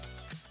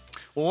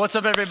Well, what's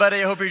up, everybody?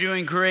 I hope you're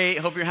doing great.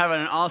 Hope you're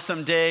having an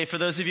awesome day. For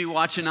those of you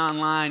watching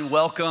online,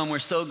 welcome. We're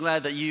so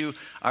glad that you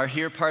are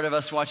here, part of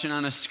us watching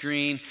on a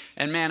screen.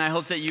 And man, I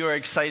hope that you are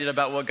excited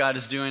about what God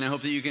is doing. I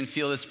hope that you can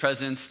feel His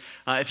presence.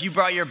 If you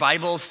brought your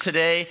Bibles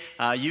today,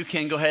 you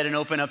can go ahead and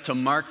open up to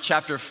Mark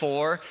chapter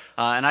 4.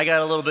 And I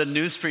got a little bit of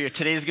news for you.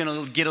 Today's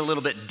going to get a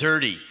little bit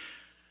dirty.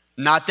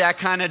 Not that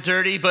kind of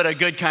dirty, but a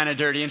good kind of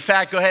dirty. In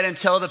fact, go ahead and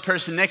tell the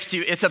person next to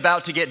you, it's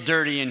about to get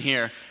dirty in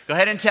here. Go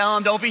ahead and tell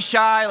them, don't be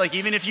shy. Like,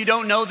 even if you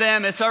don't know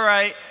them, it's all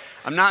right.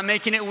 I'm not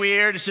making it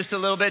weird. It's just a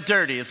little bit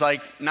dirty. It's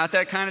like, not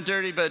that kind of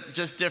dirty, but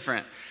just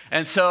different.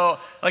 And so,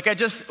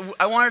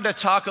 I wanted to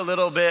talk a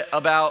little bit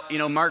about,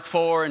 Mark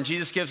 4, and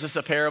Jesus gives us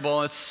a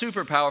parable. It's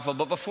super powerful.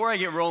 But before I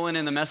get rolling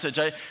in the message,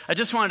 I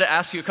just wanted to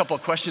ask you a couple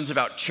of questions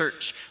about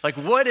church. Like,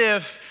 what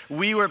if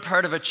we were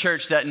part of a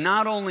church that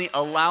not only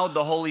allowed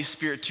the Holy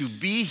Spirit to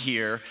be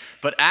here,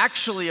 but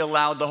actually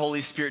allowed the Holy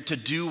Spirit to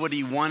do what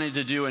He wanted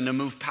to do and to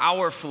move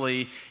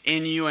powerfully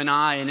in you and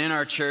I and in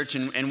our church,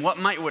 and what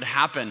would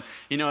happen,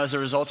 as a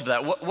result of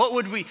that? What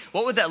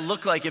would that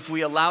look like if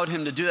we allowed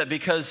Him to do that?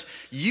 Because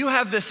you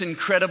have this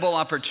incredible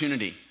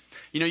opportunity.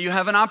 You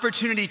have an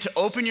opportunity to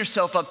open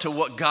yourself up to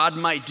what God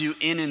might do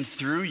in and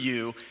through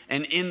you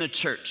and in the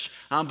church.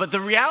 But the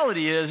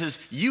reality is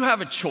you have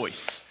a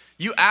choice.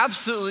 You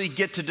absolutely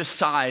get to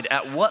decide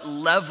at what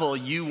level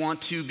you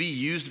want to be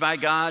used by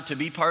God, to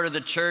be part of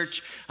the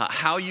church,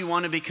 how you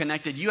want to be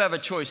connected. You have a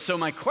choice. So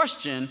my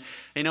question,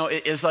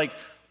 is like,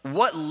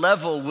 what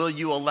level will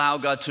you allow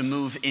God to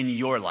move in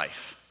your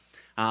life?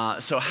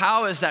 So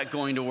how is that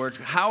going to work?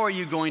 How are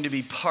you going to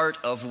be part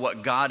of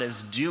what God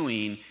is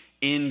doing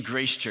in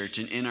Grace Church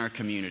and in our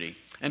community?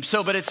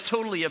 But it's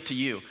totally up to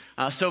you.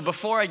 So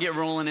before I get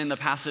rolling in the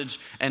passage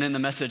and in the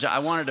message, I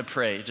wanted to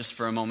pray just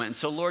for a moment. And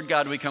so, Lord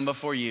God, we come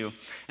before you.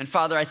 And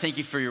Father, I thank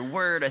you for your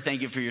word. I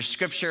thank you for your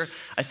scripture.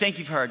 I thank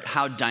you for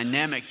how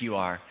dynamic you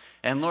are.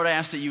 And Lord, I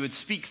ask that you would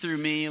speak through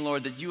me,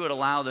 Lord, that you would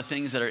allow the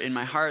things that are in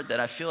my heart that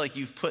I feel like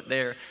you've put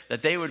there,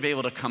 that they would be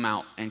able to come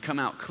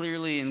out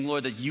clearly. And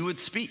Lord, that you would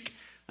speak.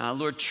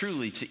 Lord,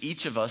 truly to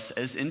each of us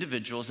as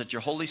individuals, that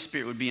your Holy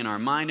Spirit would be in our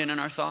mind and in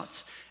our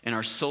thoughts, in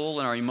our soul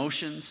and our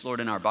emotions,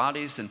 Lord, in our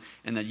bodies, and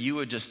that you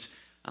would just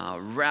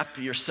wrap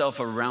yourself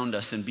around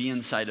us and be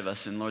inside of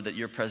us, and Lord, that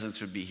your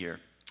presence would be here.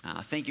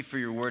 Thank you for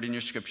your word and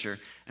your scripture,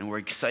 and we're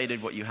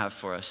excited what you have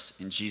for us.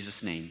 In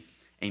Jesus' name,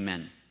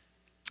 amen.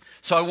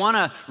 So I want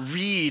to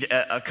read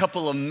a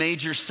couple of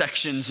major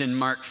sections in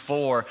Mark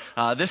 4.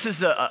 This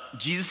is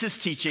Jesus'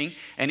 teaching,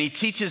 and he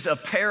teaches a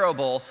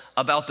parable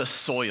about the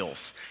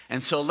soils.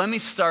 And so let me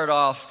start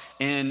off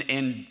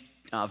in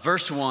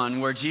verse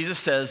 1, where Jesus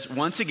says,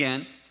 once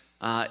again,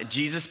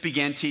 Jesus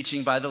began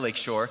teaching by the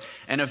lakeshore,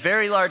 and a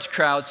very large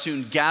crowd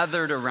soon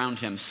gathered around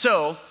him.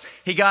 So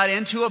he got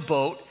into a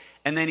boat,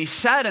 and then he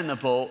sat in the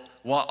boat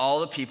while all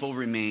the people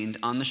remained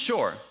on the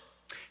shore.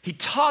 He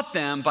taught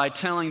them by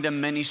telling them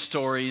many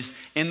stories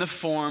in the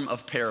form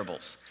of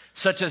parables,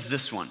 such as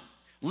this one.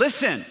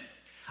 Listen,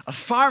 a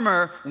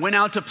farmer went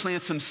out to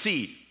plant some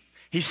seed.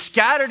 He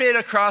scattered it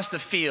across the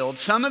field.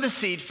 Some of the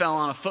seed fell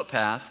on a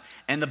footpath,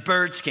 and the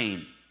birds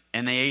came,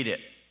 and they ate it.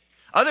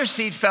 Other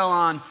seed fell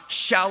on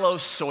shallow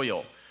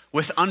soil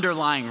with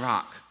underlying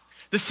rock.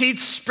 The seed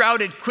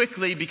sprouted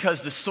quickly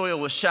because the soil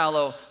was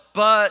shallow,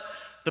 but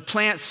the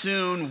plant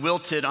soon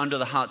wilted under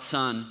the hot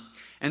sun,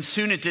 and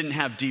soon it didn't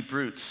have deep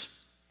roots.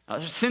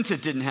 Since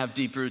it didn't have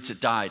deep roots,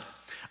 it died.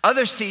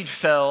 Other seed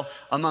fell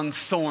among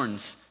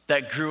thorns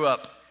that grew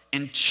up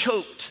and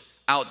choked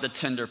out the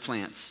tender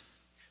plants,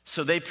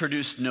 so they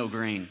produced no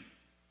grain.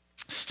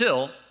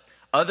 Still,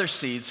 other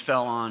seeds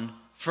fell on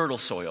fertile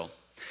soil,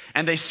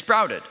 and they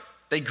sprouted.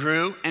 They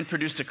grew and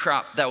produced a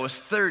crop that was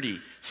 30,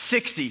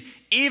 60,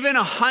 even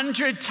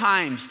 100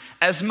 times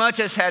as much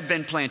as had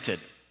been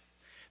planted.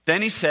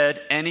 Then he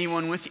said,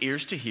 anyone with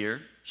ears to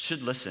hear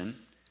should listen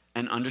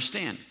and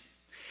understand.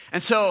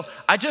 And so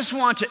I just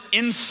want to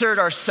insert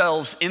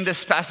ourselves in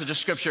this passage of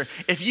scripture.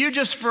 If you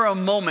just for a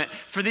moment,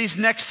 for these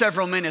next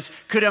several minutes,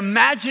 could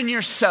imagine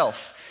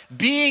yourself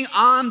being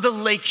on the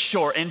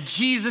lakeshore and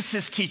Jesus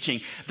is teaching.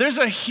 There's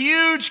a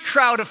huge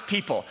crowd of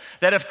people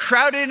that have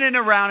crowded in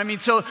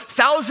around. So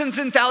thousands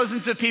and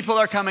thousands of people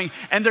are coming,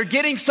 and they're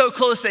getting so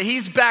close that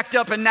he's backed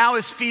up and now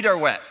his feet are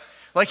wet.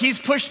 Like, he's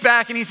pushed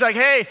back and he's like,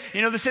 hey,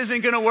 this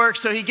isn't going to work.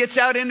 So he gets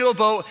out into a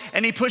boat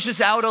and he pushes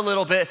out a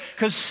little bit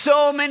because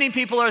so many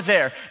people are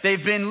there.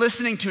 They've been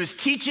listening to his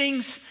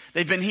teachings.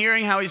 They've been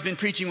hearing how he's been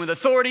preaching with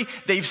authority.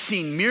 They've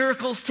seen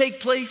miracles take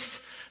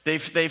place.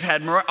 They've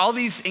had all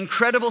these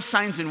incredible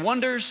signs and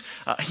wonders.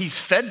 He's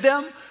fed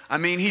them.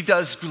 He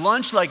does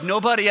lunch like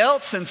nobody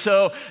else. And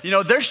so,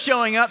 they're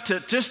showing up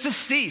just to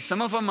see.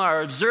 Some of them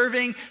are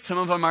observing. Some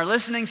of them are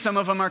listening. Some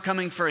of them are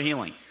coming for a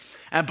healing.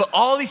 But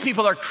all these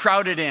people are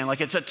crowded in,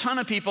 like it's a ton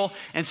of people.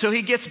 And so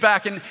he gets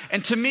back, and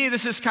to me,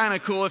 this is kind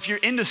of cool. If you're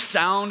into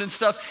sound and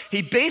stuff,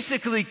 he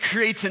basically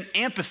creates an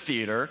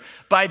amphitheater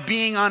by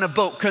being on a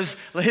boat because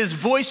his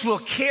voice will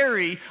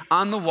carry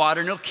on the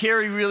water and it'll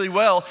carry really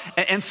well.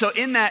 And so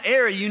in that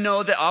area,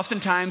 that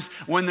oftentimes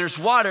when there's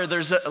water,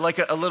 there's a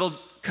little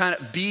kind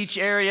of beach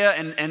area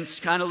and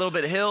kind of a little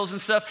bit of hills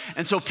and stuff.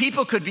 And so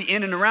people could be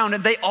in and around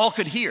and they all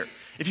could hear.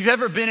 If you've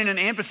ever been in an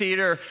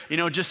amphitheater,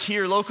 just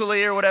here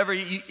locally or whatever,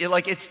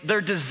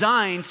 they're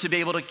designed to be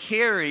able to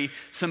carry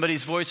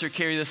somebody's voice or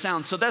carry the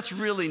sound. So that's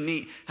really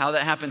neat how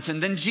that happens.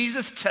 And then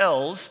Jesus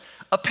tells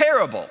a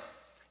parable,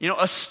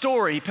 a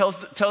story. He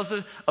tells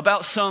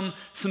about some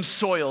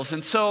soils.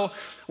 And so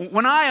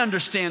when I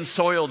understand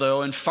soil,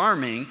 though, and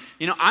farming,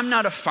 I'm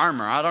not a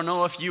farmer. I don't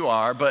know if you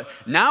are, but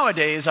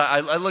nowadays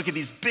I look at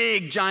these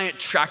big, giant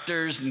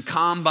tractors and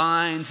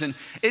combines, and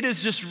it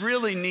is just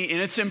really neat,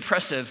 and it's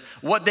impressive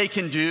what they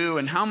can do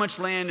and how much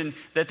land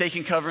that they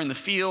can cover in the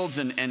fields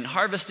and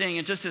harvesting.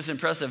 It just is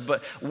impressive.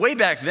 But way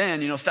back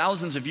then,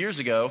 thousands of years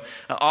ago,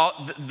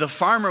 the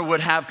farmer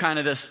would have kind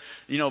of this,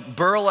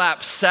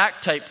 burlap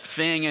sack type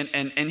thing,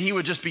 and he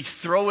would just be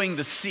throwing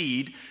the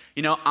seed,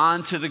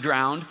 onto the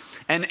ground.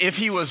 And if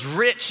he was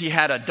rich, he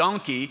had a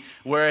donkey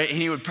where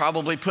he would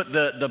probably put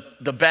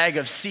the bag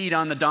of seed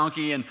on the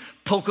donkey and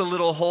poke a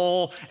little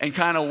hole and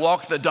kind of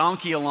walk the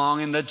donkey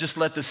along and just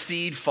let the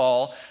seed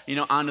fall,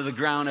 onto the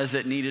ground as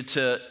it needed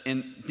to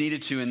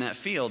in that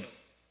field.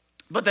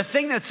 But the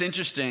thing that's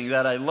interesting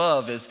that I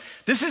love is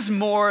this is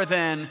more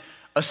than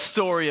a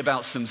story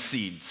about some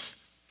seeds.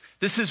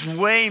 This is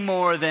way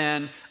more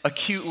than a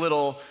cute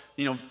little,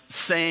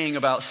 saying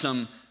about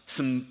some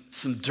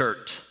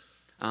dirt.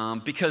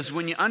 Because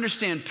when you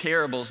understand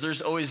parables,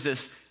 there's always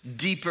this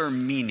deeper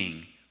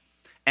meaning.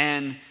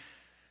 And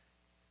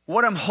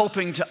what I'm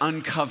hoping to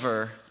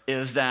uncover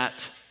is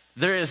that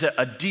there is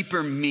a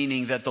deeper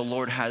meaning that the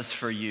Lord has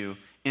for you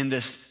in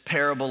this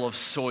parable of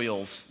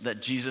soils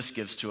that Jesus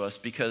gives to us.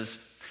 Because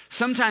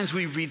sometimes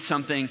we read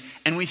something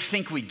and we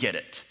think we get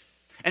it.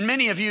 And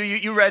many of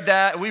you read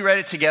that, we read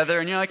it together,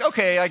 and you're like,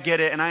 okay, I get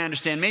it, and I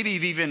understand. Maybe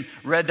you've even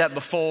read that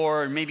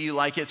before, and maybe you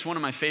like it. It's one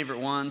of my favorite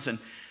ones.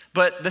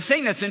 But the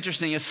thing that's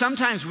interesting is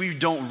sometimes we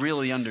don't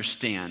really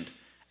understand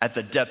at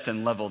the depth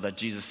and level that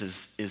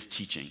Jesus is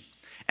teaching.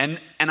 And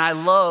I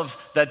love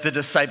that the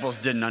disciples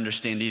didn't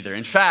understand either.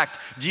 In fact,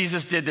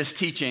 Jesus did this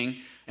teaching,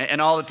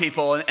 and all the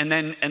people, and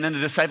then the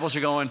disciples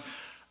are going,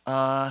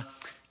 can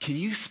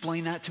you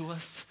explain that to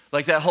us?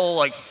 Like that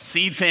whole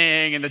seed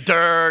thing and the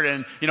dirt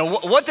and,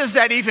 what does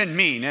that even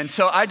mean? And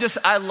so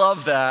I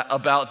love that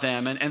about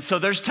them. And so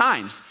there's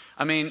times,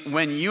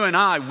 when you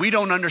and we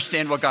don't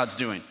understand what God's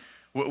doing.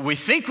 We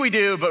think we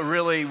do, but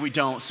really we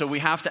don't. So we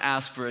have to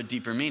ask for a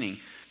deeper meaning.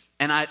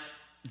 And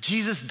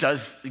Jesus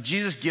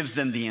gives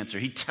them the answer.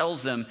 He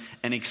tells them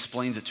and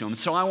explains it to them.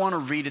 So I want to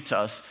read it to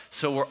us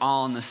so we're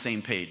all on the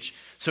same page.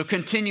 So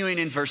continuing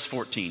in verse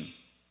 14,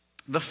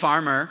 the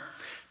farmer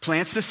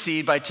plants the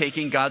seed by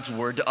taking God's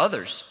word to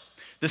others.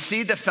 The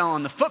seed that fell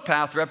on the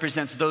footpath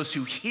represents those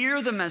who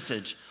hear the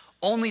message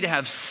only to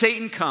have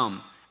Satan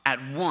come at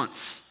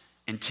once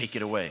and take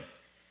it away.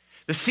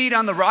 The seed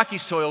on the rocky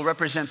soil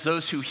represents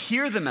those who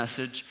hear the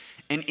message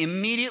and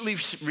immediately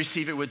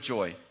receive it with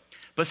joy.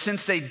 But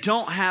since they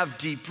don't have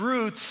deep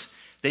roots,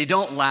 they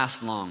don't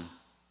last long.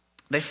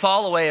 They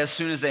fall away as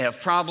soon as they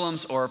have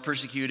problems or are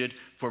persecuted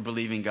for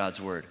believing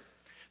God's word.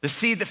 The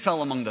seed that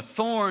fell among the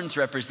thorns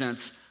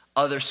represents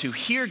others who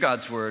hear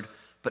God's word,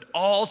 but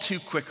all too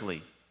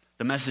quickly,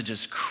 the message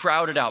is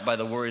crowded out by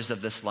the worries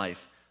of this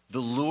life, the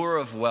lure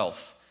of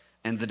wealth,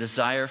 and the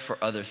desire for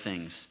other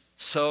things.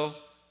 So,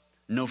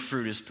 no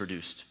fruit is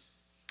produced.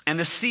 And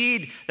the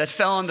seed that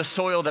fell on the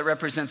soil that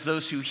represents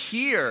those who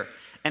hear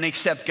and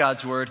accept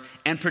God's word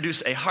and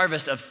produce a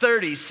harvest of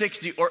 30,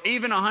 60, or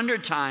even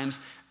 100 times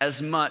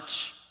as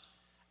much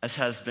as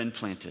has been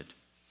planted.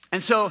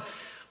 And so,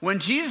 when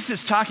Jesus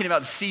is talking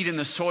about the seed in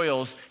the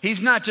soils,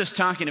 he's not just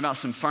talking about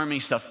some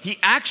farming stuff. He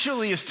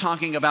actually is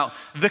talking about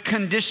the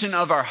condition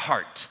of our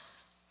heart.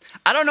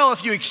 I don't know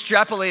if you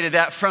extrapolated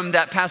that from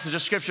that passage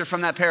of scripture,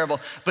 from that parable,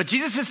 but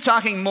Jesus is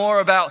talking more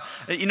about,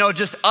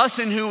 just us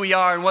and who we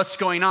are and what's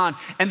going on.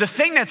 And the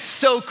thing that's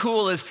so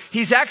cool is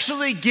he's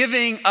actually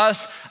giving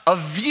us a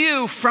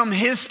view from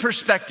his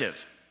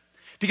perspective.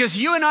 Because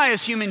you and I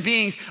as human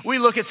beings, we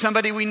look at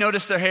somebody, we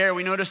notice their hair,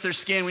 we notice their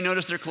skin, we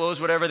notice their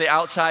clothes, whatever, the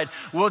outside.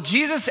 Well,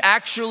 Jesus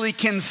actually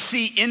can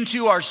see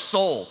into our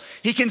soul.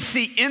 He can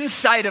see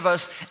inside of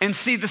us and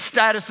see the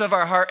status of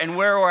our heart and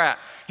where we're at.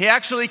 He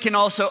actually can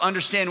also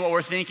understand what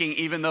we're thinking,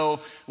 even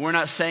though we're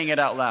not saying it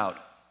out loud.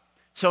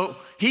 So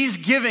he's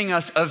giving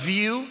us a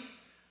view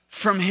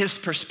from his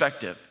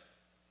perspective.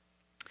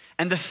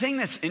 And the thing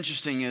that's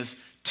interesting is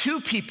two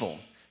people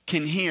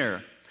can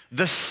hear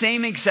the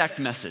same exact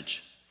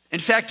message. In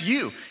fact,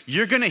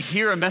 you're going to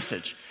hear a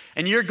message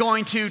and you're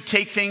going to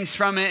take things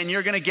from it and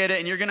you're going to get it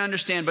and you're going to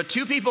understand. But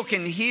two people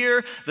can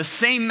hear the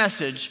same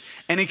message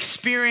and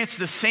experience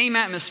the same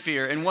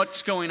atmosphere and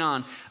what's going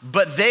on,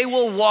 but they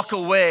will walk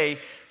away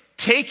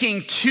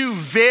taking two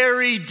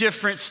very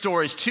different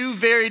stories, two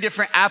very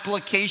different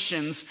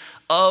applications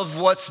of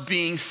what's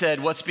being said,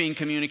 what's being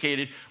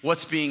communicated,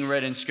 what's being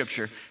read in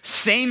Scripture.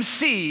 Same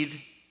seed,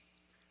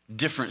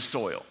 different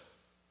soil.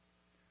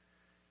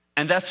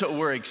 And that's what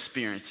we're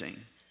experiencing.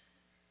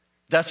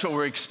 That's what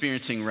we're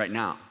experiencing right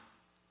now.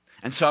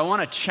 And so I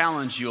want to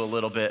challenge you a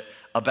little bit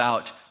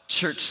about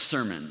church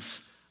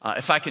sermons.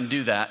 If I can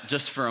do that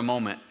just for a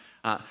moment.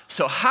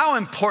 So how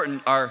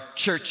important are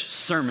church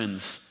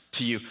sermons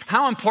to you?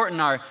 How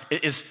important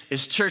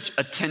is church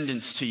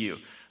attendance to you?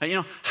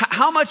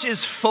 How much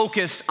is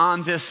focused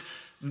on this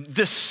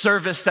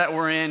service that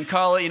we're in?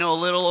 Call it, a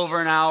little over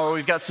an hour.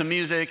 We've got some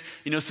music,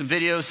 some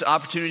videos,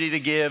 opportunity to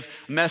give,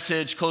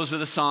 message, close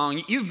with a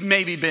song. You've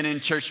maybe been in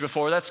church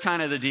before. That's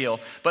kind of the deal.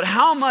 But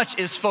how much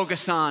is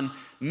focused on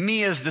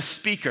me as the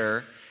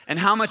speaker, and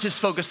how much is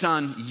focused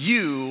on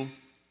you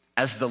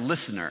as the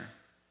listener?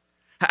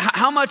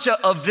 How much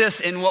of this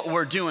in what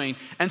we're doing?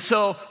 And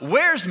so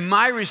where's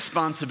my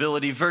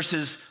responsibility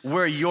versus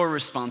where your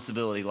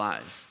responsibility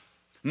lies?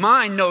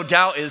 Mine, no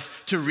doubt, is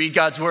to read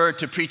God's word,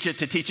 to preach it,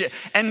 to teach it.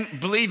 And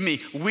believe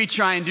me, we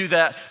try and do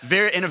that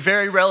in a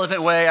very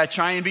relevant way. I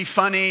try and be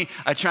funny.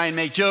 I try and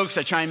make jokes.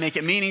 I try and make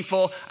it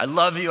meaningful. I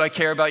love you. I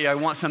care about you. I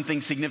want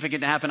something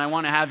significant to happen. I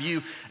want to have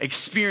you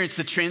experience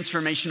the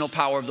transformational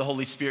power of the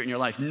Holy Spirit in your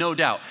life, no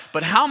doubt.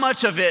 But how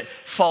much of it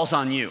falls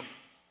on you?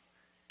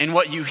 And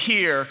what you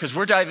hear, because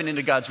we're diving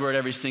into God's word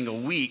every single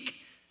week,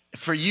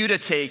 for you to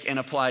take and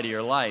apply to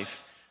your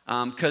life.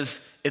 Because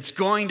it's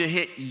going to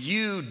hit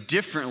you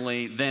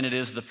differently than it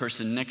is the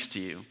person next to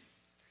you.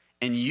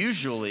 And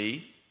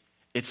usually,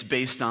 it's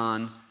based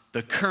on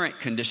the current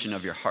condition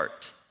of your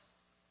heart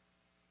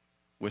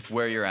with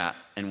where you're at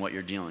and what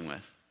you're dealing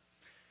with.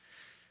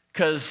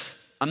 Because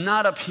I'm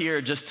not up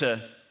here just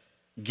to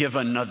give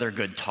another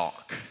good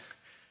talk.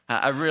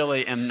 I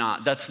really am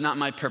not. That's not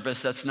my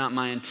purpose. That's not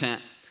my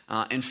intent.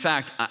 In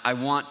fact, I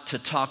want to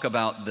talk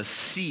about the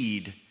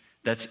seed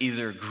that's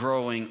either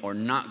growing or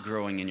not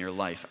growing in your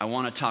life. I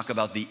want to talk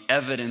about the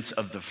evidence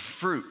of the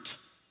fruit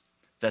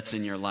that's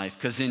in your life.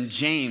 Because in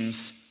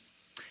James,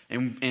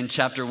 in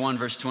chapter 1,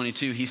 verse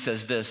 22, he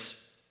says this: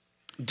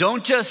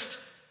 don't just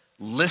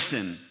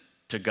listen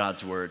to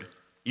God's word.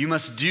 You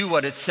must do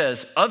what it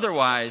says.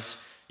 Otherwise,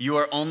 you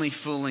are only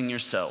fooling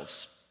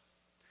yourselves.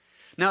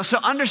 Now, so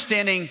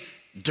understanding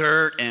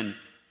dirt and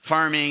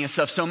farming and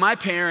stuff. So my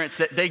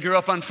parents, they grew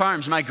up on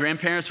farms. My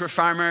grandparents were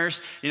farmers,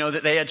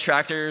 that they had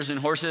tractors and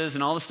horses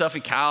and all the stuff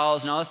and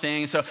cows and all the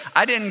things. So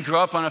I didn't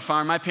grow up on a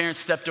farm. My parents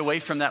stepped away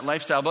from that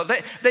lifestyle,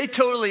 but they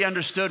totally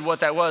understood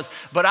what that was.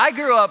 But I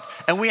grew up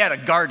and we had a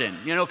garden,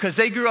 because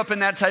they grew up in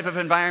that type of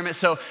environment.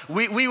 So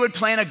we would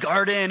plant a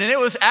garden, and it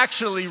was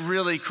actually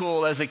really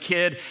cool as a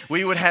kid.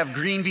 We would have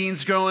green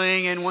beans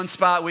growing in one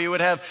spot. We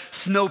would have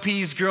snow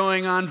peas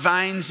growing on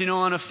vines,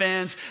 on a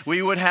fence.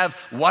 We would have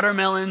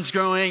watermelons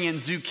growing and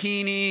zucchini,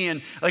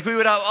 and we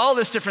would have all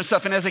this different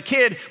stuff. And as a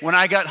kid, when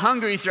I got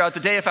hungry throughout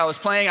the day, if I was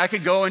playing, I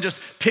could go and just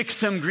pick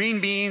some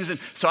green beans. And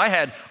so I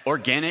had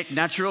organic,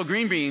 natural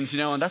green beans,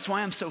 and that's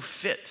why I'm so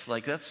fit.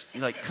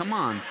 Come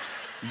on.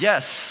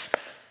 Yes.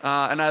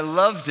 And I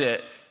loved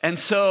it. And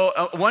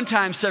so one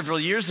time several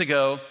years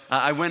ago,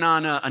 I went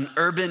on an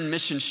urban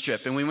mission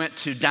trip, and we went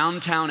to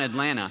downtown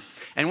Atlanta.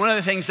 And one of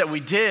the things that we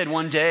did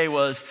one day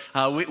was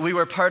we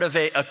were part of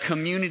a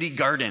community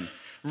garden.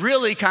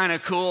 Really kind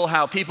of cool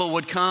how people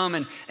would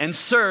come and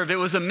serve. It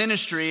was a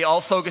ministry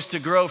all focused to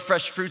grow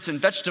fresh fruits and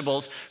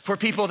vegetables for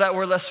people that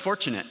were less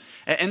fortunate.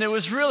 And it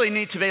was really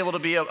neat to be able to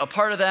be a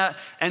part of that.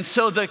 And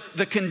so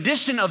the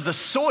condition of the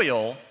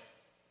soil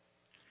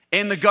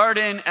in the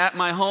garden at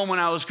my home when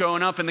I was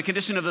growing up, and the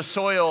condition of the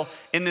soil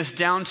in this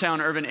downtown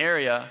urban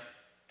area,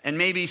 and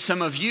maybe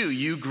some of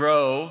you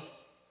grow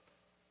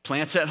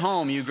plants at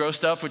home, you grow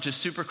stuff, which is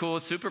super cool,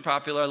 it's super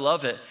popular, I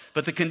love it.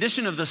 But the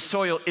condition of the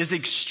soil is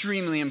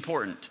extremely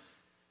important.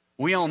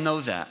 We all know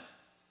that.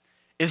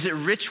 Is it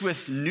rich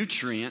with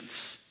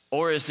nutrients,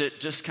 or is it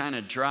just kind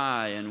of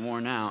dry and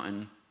worn out?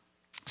 And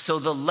so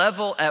the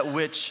level at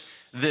which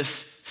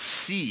this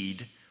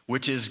seed,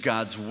 which is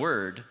God's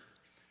word,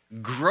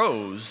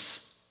 grows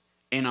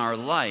in our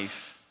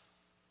life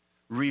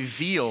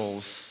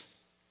reveals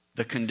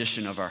the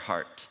condition of our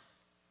heart.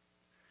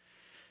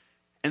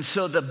 And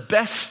so the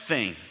best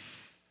thing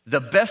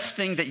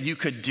that you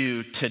could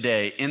do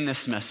today in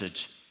this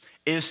message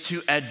is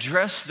to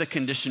address the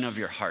condition of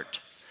your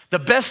heart. The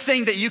best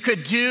thing that you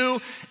could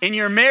do in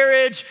your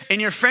marriage, in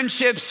your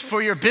friendships,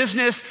 for your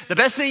business, the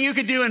best thing you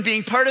could do in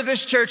being part of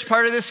this church,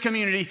 part of this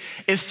community,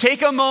 is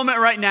take a moment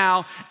right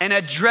now and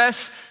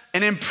address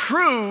and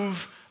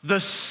improve the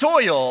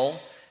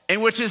soil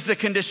in which is the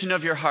condition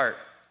of your heart.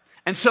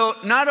 And so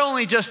not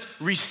only just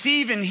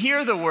receive and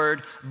hear the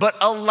word, but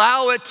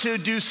allow it to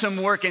do some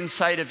work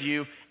inside of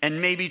you and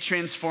maybe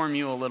transform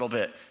you a little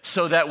bit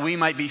so that we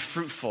might be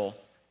fruitful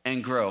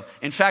and grow.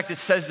 In fact, it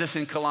says this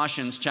in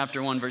Colossians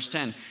chapter 1, verse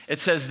 10. It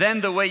says, then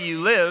the way you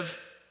live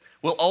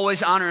will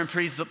always honor and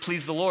please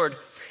the Lord,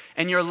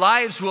 and your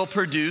lives will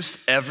produce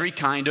every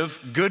kind of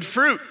good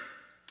fruit.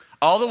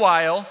 All the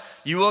while,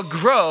 you will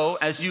grow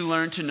as you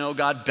learn to know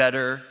God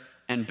better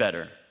and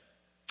better.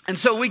 And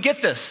so we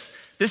get this.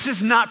 This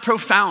is not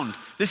profound.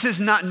 This is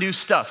not new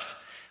stuff.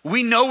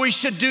 We know we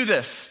should do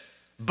this,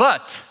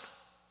 but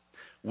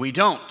we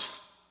don't.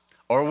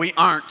 or we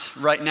aren't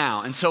right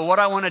now. And so what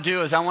I want to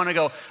do is I want to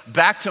go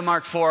back to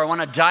Mark 4. I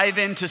want to dive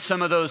into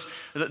some of those,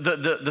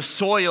 the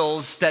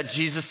soils that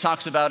Jesus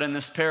talks about in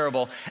this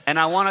parable. And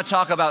I want to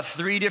talk about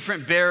 3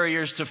 different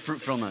barriers to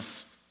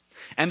fruitfulness.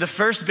 And the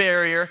first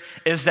barrier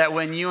is that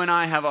when you and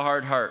I have a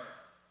hard heart.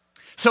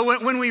 So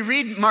when we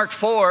read Mark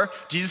 4,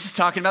 Jesus is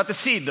talking about the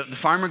seed. The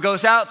farmer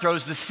goes out,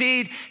 throws the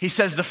seed. He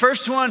says the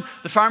first one,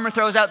 the farmer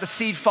throws out, the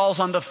seed falls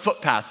on the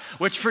footpath,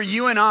 which for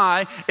you and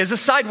I is a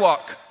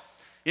sidewalk.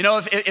 You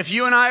know, if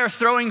you and I are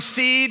throwing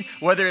seed,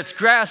 whether it's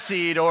grass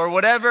seed or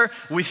whatever,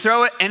 we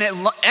throw it and it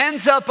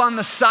ends up on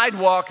the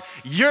sidewalk,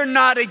 you're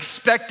not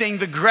expecting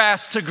the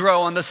grass to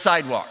grow on the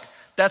sidewalk.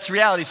 That's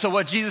reality. So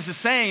what Jesus is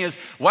saying is,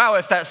 wow,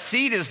 if that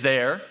seed is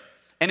there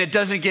and it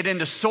doesn't get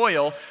into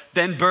soil,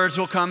 then birds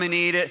will come and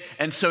eat it.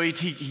 And so he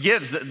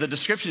gives, the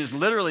description is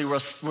literally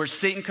where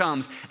Satan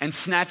comes and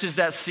snatches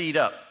that seed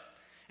up.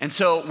 And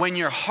so when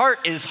your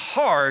heart is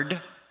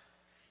hard,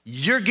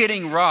 you're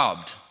getting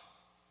robbed.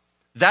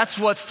 That's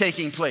what's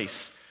taking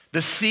place.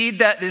 The seed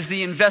that is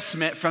the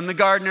investment from the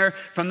gardener,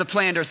 from the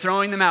planter,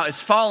 throwing them out,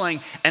 it's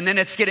falling, and then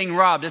it's getting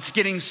robbed. It's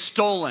getting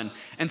stolen.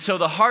 And so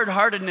the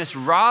hard-heartedness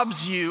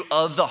robs you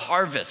of the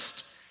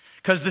harvest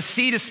because the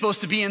seed is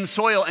supposed to be in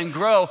soil and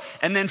grow,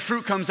 and then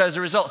fruit comes as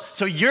a result.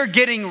 So you're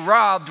getting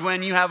robbed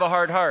when you have a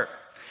hard heart.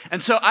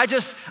 And so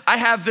I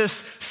have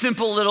this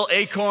simple little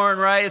acorn,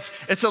 right?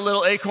 It's a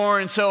little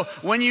acorn. And so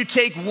when you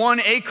take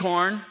one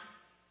acorn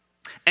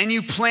and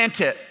you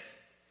plant it,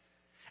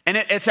 and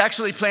it's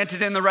actually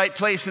planted in the right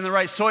place, in the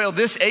right soil,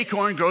 this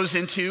acorn grows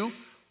into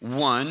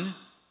one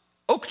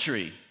oak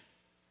tree.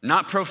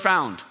 Not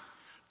profound.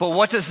 But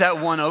what does that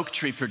one oak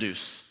tree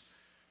produce?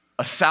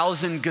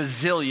 1,000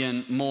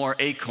 gazillion more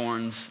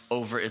acorns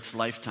over its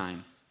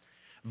lifetime.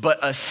 But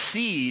a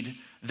seed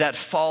that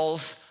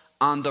falls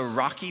on the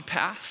rocky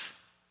path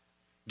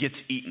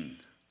gets eaten.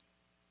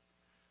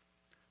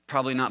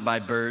 Probably not by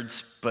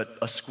birds, but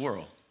a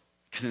squirrel,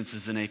 since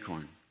it's an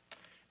acorn.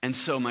 And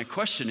so my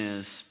question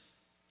is,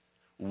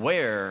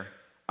 where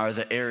are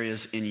the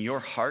areas in your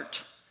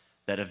heart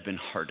that have been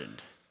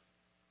hardened?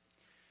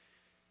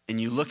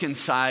 And you look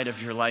inside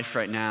of your life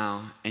right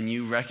now and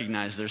you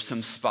recognize there's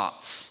some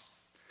spots.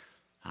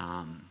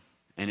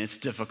 And it's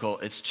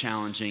difficult, it's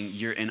challenging.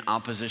 You're in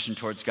opposition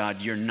towards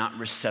God. You're not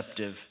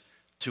receptive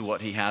to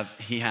what He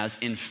has.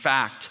 In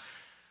fact,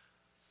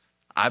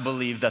 I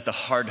believe that the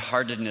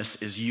hard-heartedness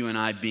is you and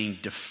I being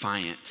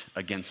defiant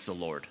against the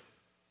Lord.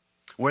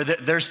 Where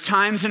there's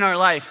times in our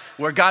life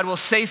where God will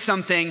say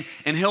something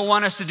and He'll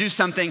want us to do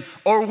something,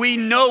 or we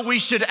know we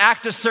should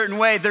act a certain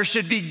way. There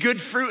should be good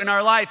fruit in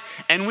our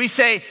life. And we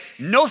say,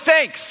 no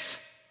thanks.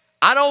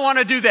 I don't want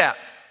to do that.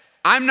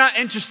 I'm not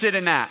interested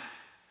in that.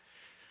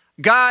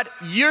 God,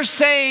 you're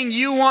saying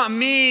you want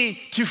me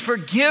to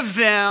forgive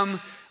them,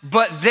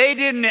 but they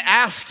didn't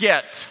ask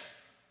yet.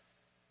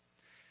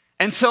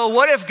 And so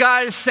what if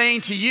God is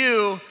saying to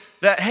you,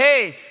 that,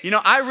 hey,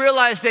 I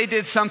realize they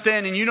did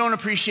something and you don't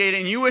appreciate it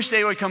and you wish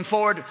they would come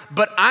forward,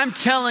 but I'm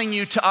telling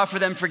you to offer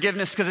them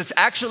forgiveness because it's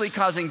actually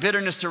causing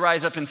bitterness to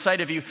rise up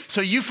inside of you,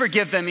 so you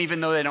forgive them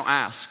even though they don't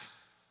ask.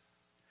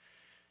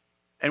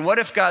 And what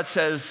if God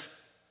says,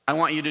 I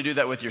want you to do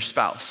that with your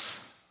spouse?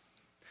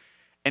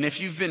 And if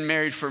you've been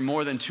married for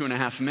more than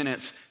 2.5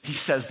 minutes, He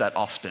says that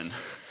often.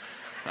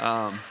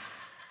 And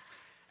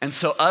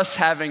so us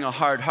having a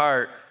hard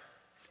heart,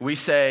 we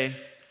say,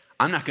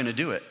 I'm not going to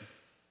do it.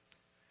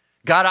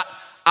 God,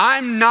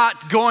 I'm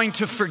not going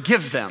to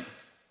forgive them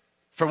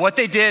for what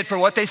they did, for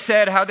what they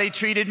said, how they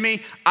treated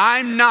me.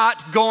 I'm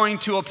not going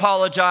to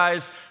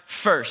apologize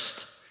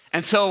first.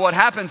 And so what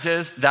happens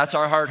is that's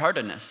our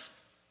hard-heartedness.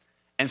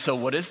 And so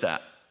what is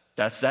that?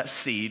 That's that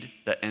seed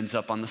that ends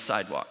up on the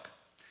sidewalk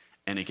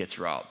and it gets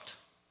robbed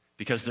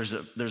because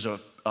there's a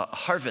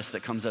harvest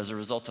that comes as a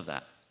result of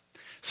that.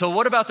 So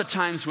what about the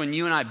times when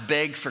you and I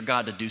beg for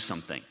God to do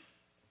something?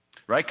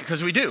 Right?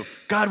 Because we do.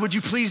 God, would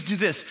you please do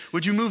this?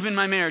 Would you move in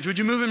my marriage? Would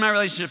you move in my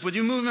relationship? Would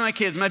you move in my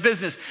kids, my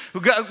business?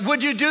 God,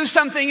 would you do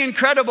something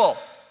incredible?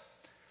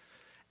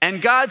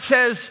 And God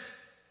says,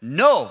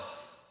 no.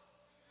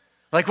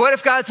 Like, what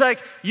if God's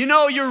like,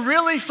 you're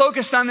really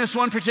focused on this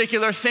one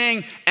particular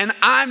thing, and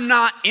I'm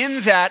not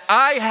in that.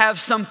 I have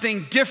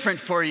something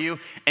different for you.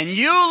 And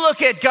you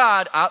look at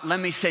God, let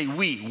me say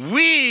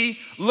we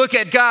look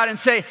at God and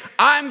say,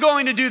 I'm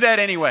going to do that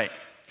anyway.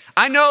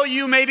 I know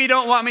you maybe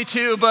don't want me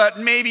to, but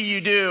maybe you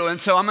do. And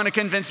so I'm going to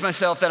convince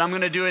myself that I'm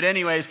going to do it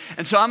anyways.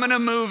 And so I'm going to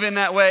move in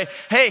that way.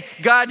 Hey,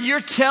 God, you're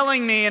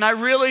telling me, and I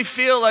really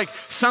feel like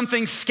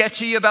something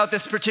sketchy about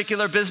this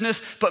particular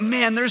business, but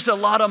man, there's a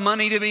lot of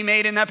money to be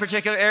made in that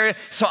particular area.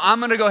 So I'm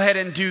going to go ahead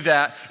and do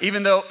that,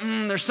 even though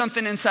there's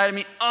something inside of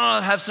me.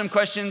 I have some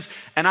questions,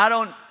 and I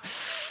don't.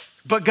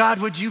 But God,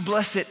 would you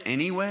bless it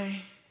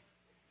anyway?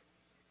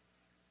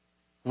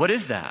 What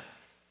is that?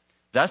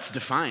 That's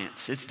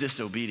defiance. It's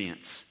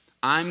disobedience.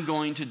 I'm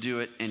going to do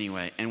it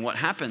anyway. And what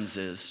happens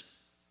is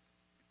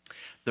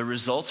the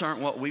results aren't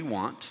what we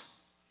want,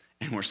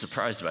 and we're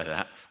surprised by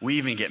that. We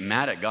even get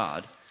mad at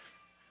God.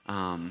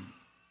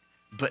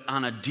 But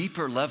on a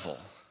deeper level,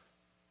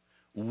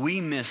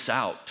 we miss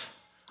out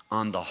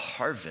on the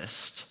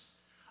harvest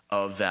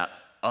of that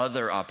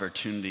other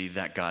opportunity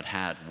that God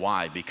had.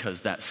 Why?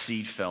 Because that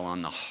seed fell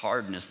on the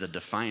hardness, the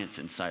defiance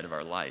inside of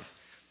our life.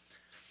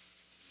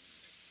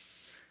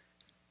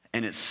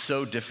 And it's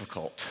so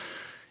difficult,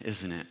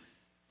 isn't it,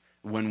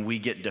 when we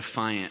get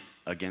defiant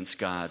against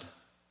God.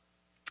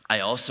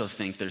 I also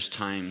think there's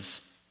times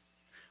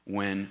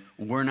when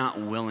we're not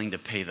willing to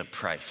pay the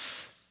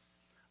price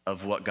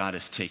of what God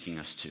is taking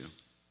us to,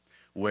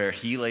 where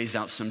he lays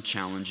out some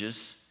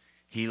challenges,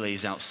 he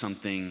lays out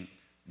something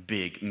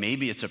big.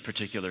 Maybe it's a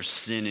particular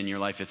sin in your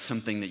life. It's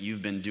something that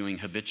you've been doing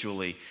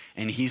habitually,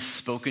 and he's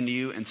spoken to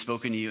you and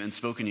spoken to you and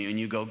spoken to you, and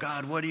you go,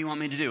 God, what do you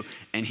want me to do?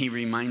 And he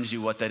reminds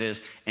you what that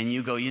is, and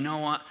you go, you know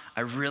what?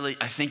 I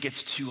think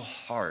it's too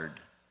hard.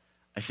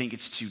 I think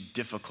it's too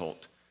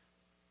difficult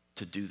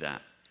to do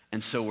that.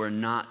 And so we're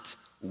not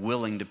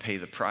willing to pay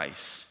the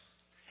price.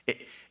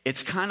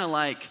 It's kind of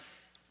like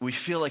we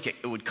feel like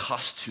it would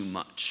cost too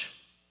much.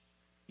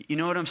 You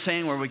know what I'm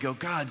saying? Where we go,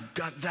 God,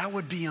 that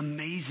would be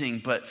amazing,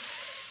 but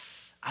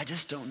I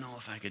just don't know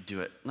if I could do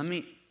it. Let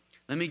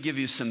me give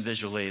you some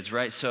visual aids,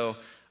 right? So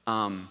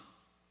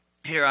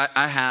here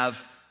I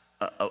have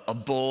a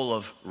bowl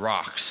of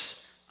rocks,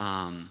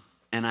 and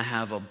I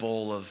have a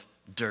bowl of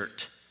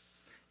dirt.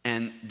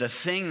 And the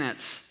thing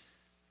that's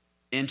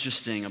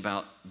interesting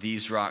about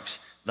these rocks,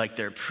 like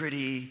they're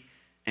pretty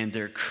and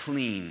they're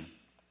clean,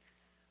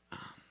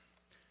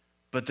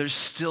 but there's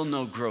still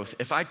no growth.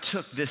 If I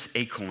took this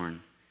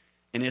acorn,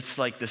 and it's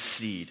like the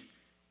seed,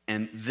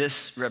 and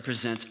this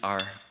represents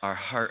our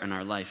heart and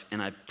our life,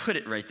 and I put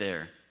it right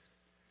there,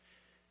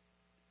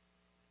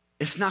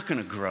 it's not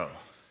gonna grow.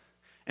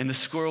 And the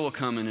squirrel will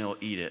come and it'll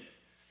eat it.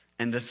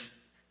 And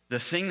the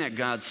thing that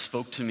God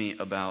spoke to me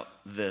about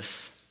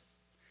this,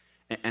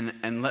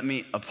 and let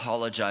me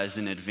apologize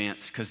in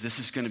advance, because this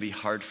is gonna be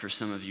hard for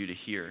some of you to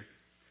hear.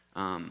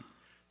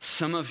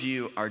 Some of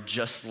you are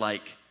just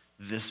like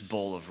this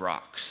bowl of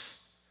rocks,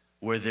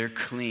 where they're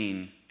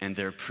clean and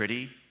they're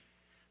pretty,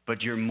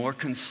 but you're more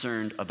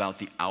concerned about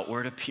the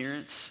outward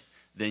appearance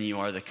than you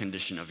are the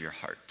condition of your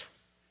heart.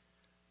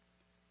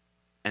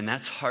 And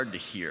that's hard to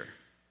hear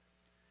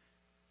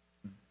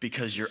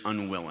because you're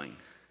unwilling.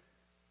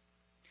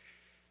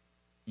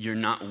 You're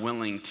not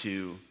willing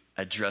to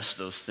address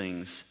those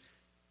things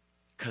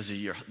because of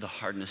the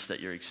hardness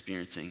that you're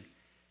experiencing.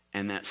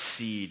 And that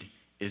seed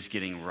is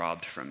getting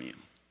robbed from you,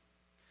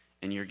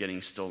 and you're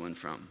getting stolen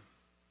from.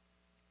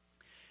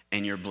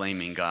 And you're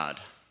blaming God.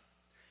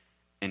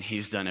 And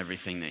he's done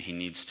everything that he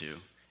needs to,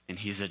 and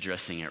he's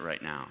addressing it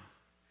right now.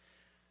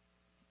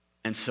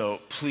 And so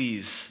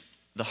please,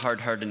 the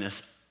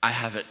hard-heartedness, I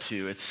have it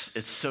too. It's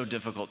so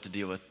difficult to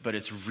deal with, but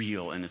it's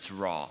real and it's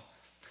raw.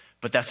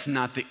 But that's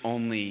not the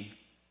only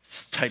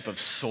type of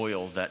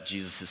soil that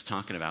Jesus is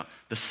talking about.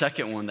 The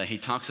second one that he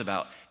talks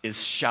about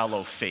is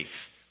shallow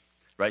faith.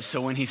 Right?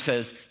 So when he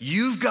says,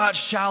 you've got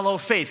shallow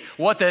faith,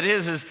 what that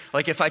is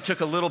like if I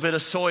took a little bit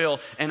of soil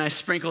and I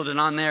sprinkled it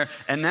on there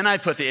and then I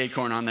put the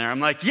acorn on there,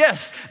 I'm like,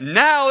 yes,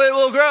 now it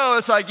will grow.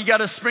 It's like you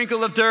got a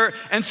sprinkle of dirt.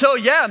 And so,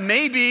 yeah,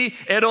 maybe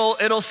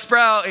it'll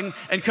sprout. And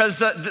because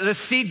the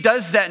seed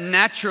does that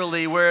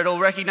naturally, where it'll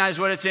recognize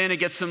what it's in, it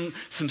gets some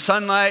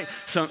sunlight,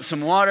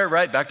 some water,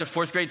 right? Back to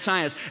fourth grade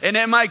science. And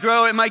it might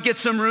grow, it might get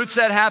some roots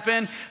that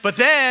happen. But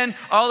then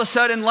all of a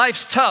sudden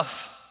life's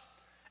tough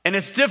and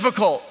it's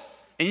difficult.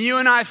 And you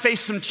and I face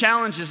some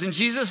challenges, and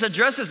Jesus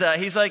addresses that.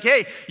 He's like,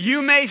 hey,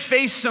 you may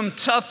face some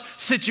tough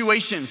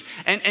situations.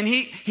 And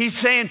he's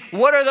saying,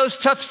 what are those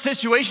tough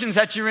situations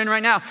that you're in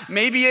right now?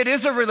 Maybe it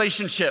is a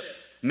relationship.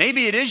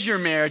 Maybe it is your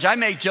marriage. I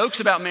make jokes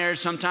about marriage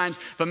sometimes,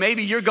 but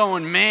maybe you're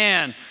going,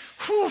 man,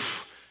 whew,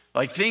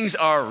 like things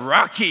are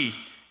rocky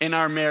in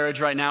our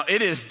marriage right now.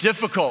 It is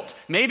difficult.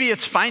 Maybe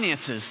it's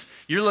finances.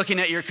 You're looking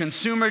at your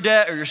consumer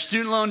debt or your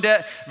student loan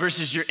debt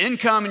versus your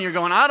income, and you're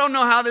going, I don't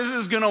know how this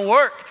is gonna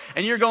work.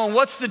 And you're going,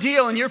 what's the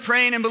deal? And you're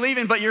praying and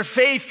believing, but your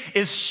faith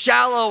is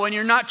shallow and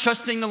you're not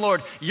trusting the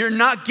Lord. You're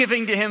not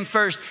giving to him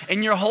first,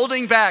 and you're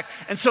holding back.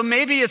 And so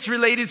maybe it's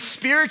related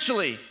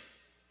spiritually.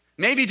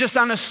 Maybe just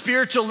on a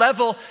spiritual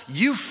level,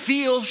 you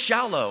feel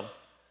shallow.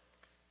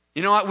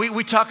 You know what,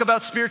 we talk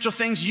about spiritual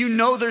things. You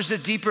know there's a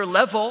deeper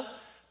level,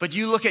 but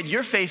you look at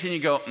your faith and you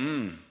go,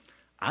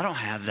 I don't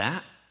have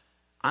that.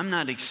 I'm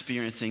not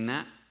experiencing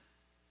that.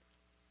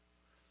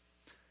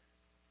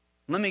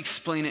 Let me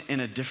explain it in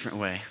a different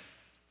way.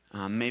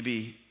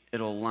 Maybe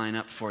it'll line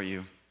up for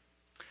you.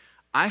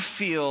 I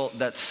feel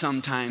that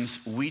sometimes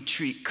we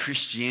treat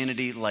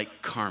Christianity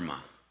like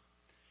karma.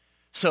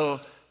 So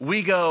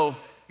we go,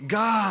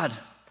 God,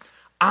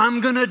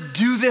 I'm gonna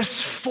do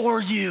this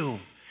for you.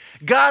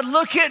 God,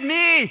 look at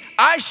me.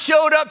 I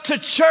showed up to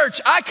church.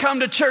 I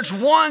come to church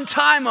one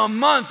time a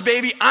month,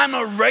 baby. I'm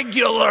a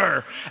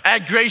regular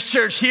at Grace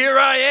Church. Here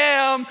I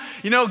am.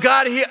 You know,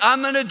 God,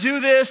 I'm going to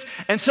do this.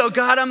 And so,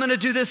 God, I'm going to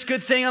do this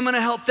good thing. I'm going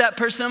to help that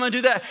person. I'm going to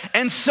do that.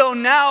 And so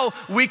now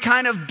we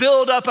kind of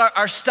build up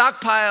our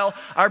stockpile,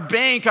 our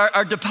bank,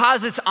 our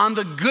deposits on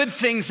the good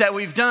things that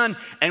we've done.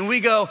 And we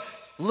go,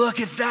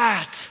 look at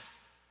that.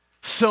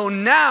 So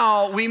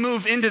now we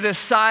move into this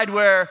side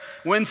where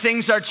when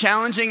things are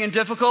challenging and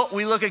difficult,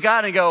 we look at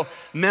God and go,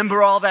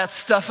 remember all that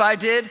stuff I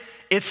did?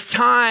 It's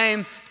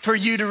time for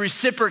you to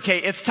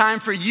reciprocate. It's time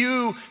for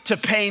you to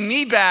pay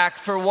me back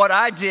for what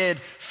I did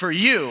for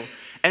you.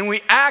 And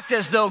we act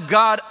as though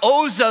God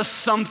owes us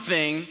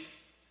something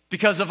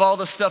because of all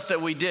the stuff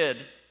that we did.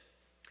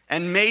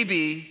 And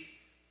maybe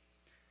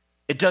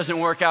it doesn't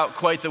work out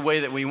quite the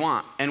way that we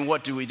want. And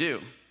what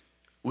do?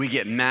 We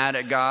get mad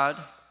at God.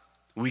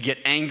 We get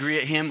angry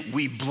at him.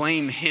 We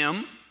blame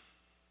him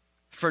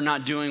for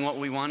not doing what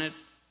we wanted.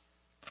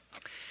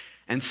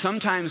 And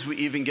sometimes we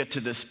even get to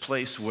this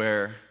place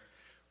where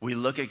we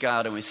look at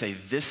God and we say,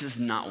 this is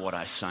not what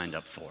I signed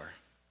up for.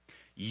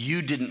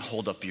 You didn't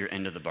hold up your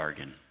end of the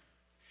bargain.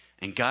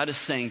 And God is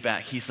saying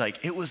back, he's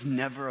like, it was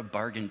never a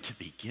bargain to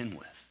begin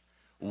with.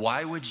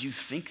 Why would you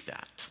think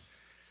that?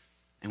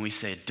 And we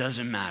say, it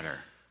doesn't matter.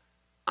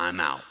 I'm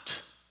out.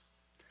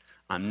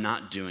 I'm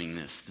not doing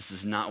this. This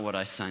is not what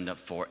I signed up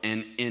for.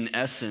 And in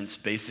essence,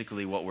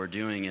 basically what we're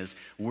doing is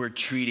we're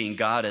treating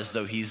God as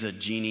though he's a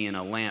genie in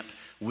a lamp.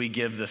 We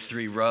give the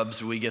 3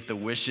 rubs, we get the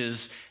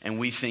wishes, and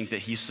we think that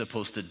he's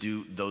supposed to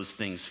do those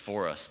things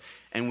for us.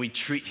 And we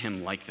treat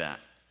him like that.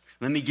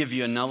 Let me give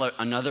you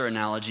another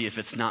analogy if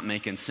it's not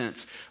making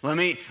sense.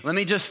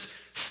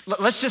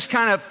 Let's just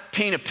kind of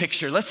paint a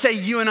picture. Let's say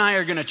you and I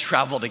are gonna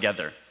travel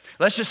together.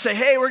 Let's just say,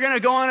 hey, we're gonna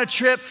go on a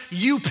trip,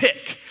 you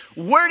pick.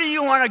 Where do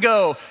you wanna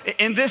go?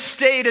 In this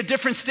state, a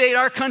different state,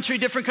 our country,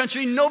 different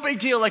country, no big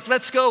deal. Like,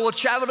 let's go, we'll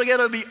travel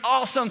together, it'll be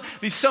awesome, it'll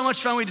be so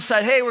much fun. We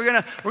decide, hey, we're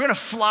gonna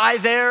fly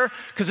there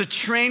because a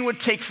train would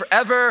take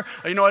forever.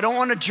 Or, I don't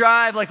wanna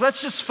drive, like,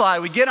 let's just fly.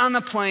 We get on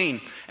the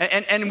plane.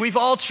 And we've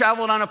all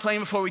traveled on a plane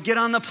before. We get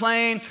on the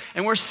plane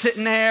and we're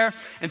sitting there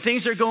and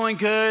things are going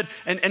good.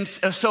 And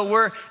so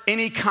we're in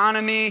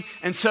economy.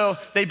 And so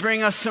they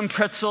bring us some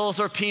pretzels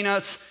or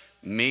peanuts.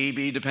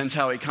 Maybe, depends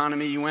how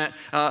economy you went.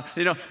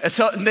 And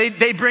so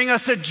they bring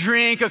us a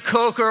drink, a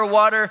Coke or a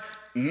water.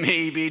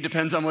 Maybe,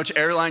 depends on which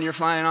airline you're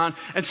flying on.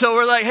 And so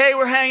we're like, hey,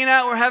 we're hanging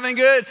out, we're having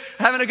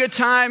a good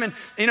time. And,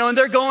 and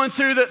they're going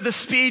through the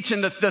speech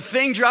and the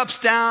thing drops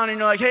down and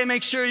you're like, hey,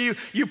 make sure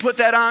you put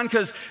that on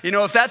because,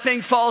 if that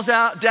thing falls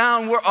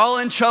down, we're all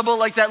in trouble.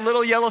 Like that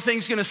little yellow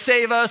thing's gonna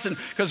save us and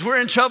because we're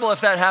in trouble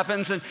if that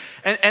happens. And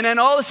then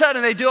all of a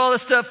sudden they do all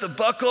this stuff, the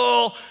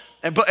buckle,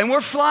 and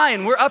we're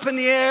flying, we're up in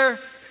the air.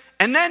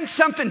 And then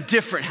something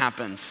different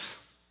happens.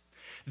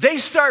 They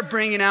start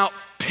bringing out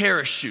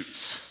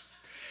parachutes.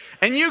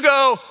 And you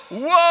go,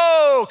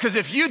 whoa, because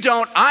if you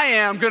don't, I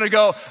am gonna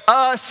go,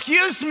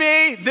 excuse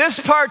me, this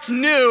part's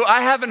new, I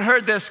haven't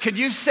heard this. Could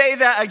you say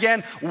that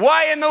again?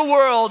 Why in the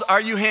world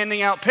are you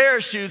handing out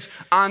parachutes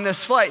on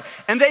this flight?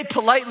 And they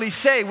politely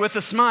say with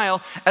a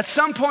smile, at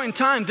some point in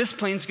time, this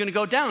plane's gonna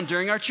go down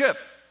during our trip.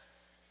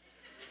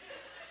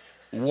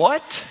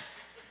 What?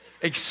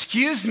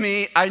 Excuse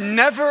me, I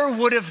never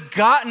would have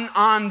gotten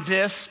on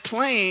this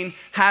plane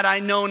had I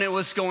known it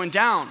was going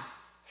down.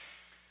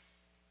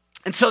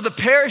 And so the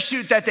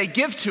parachute that they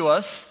give to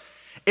us,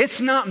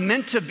 it's not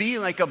meant to be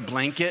like a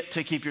blanket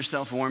to keep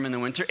yourself warm in the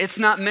winter. It's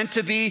not meant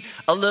to be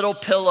a little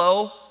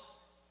pillow.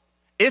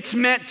 It's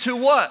meant to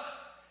what?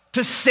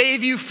 To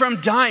save you from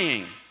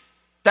dying.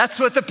 That's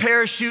what the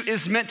parachute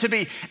is meant to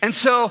be. And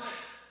so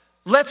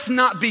let's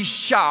not be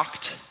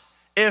shocked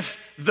if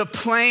the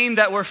plane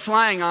that we're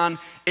flying on,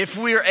 if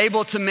we are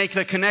able to make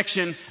the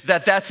connection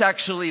that that's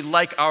actually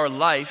like our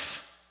life,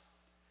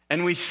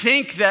 and we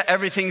think that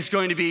everything's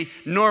going to be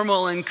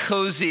normal and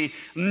cozy,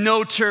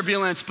 no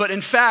turbulence, but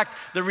in fact,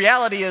 the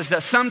reality is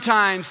that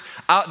sometimes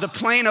the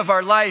plane of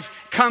our life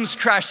comes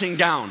crashing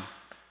down,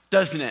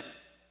 doesn't it?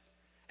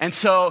 And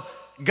so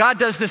God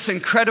does this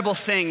incredible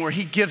thing where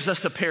he gives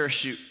us a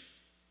parachute.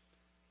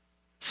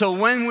 So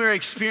when we're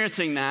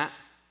experiencing that,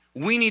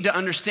 we need to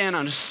understand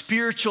on a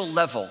spiritual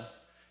level,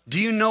 do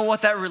you know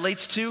what that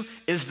relates to?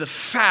 Is the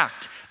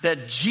fact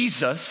that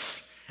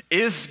Jesus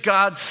is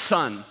God's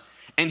son.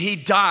 And he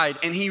died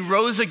and he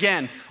rose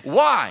again.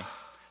 Why?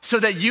 So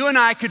that you and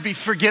I could be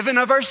forgiven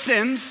of our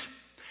sins,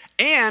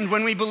 and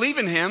when we believe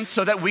in him,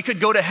 so that we could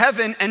go to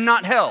heaven and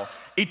not hell,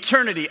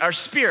 eternity, our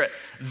spirit.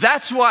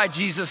 That's why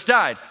Jesus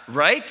died,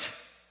 right?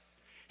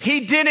 He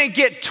didn't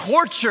get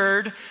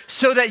tortured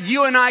so that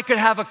you and I could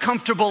have a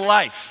comfortable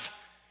life.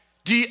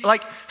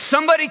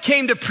 Somebody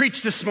came to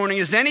preach this morning.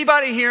 Is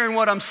anybody hearing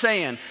what I'm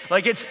saying?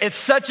 It's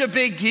such a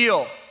big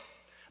deal.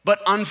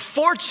 But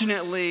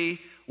unfortunately,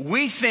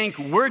 we think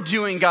we're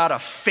doing God a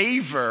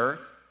favor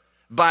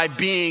by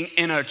being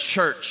in a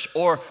church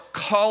or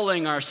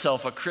calling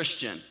ourselves a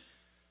Christian.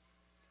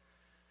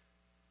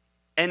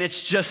 And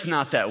it's just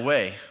not that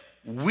way.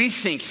 We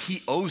think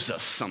he owes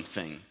us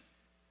something.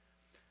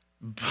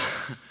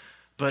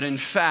 But in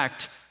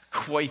fact,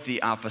 quite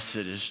the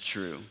opposite is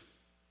true.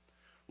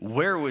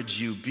 Where would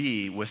you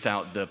be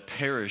without the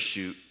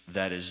parachute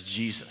that is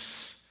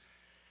Jesus?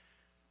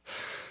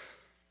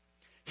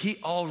 He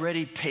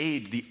already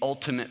paid the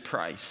ultimate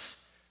price.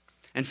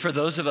 And for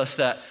those of us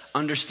that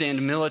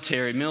understand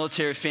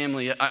military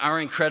family, our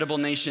incredible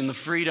nation, the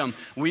freedom,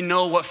 we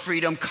know what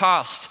freedom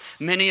costs.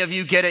 Many of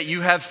you get it.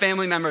 You have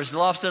family members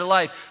lost their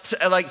life. So,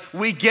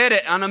 we get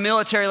it on a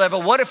military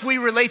level. What if we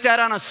relate that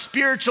on a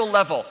spiritual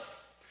level?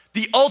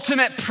 The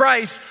ultimate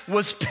price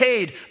was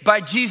paid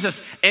by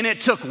Jesus, and it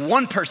took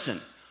one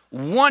person,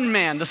 one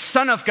man, the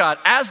Son of God,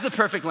 as the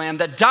perfect Lamb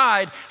that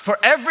died for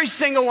every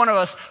single one of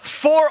us,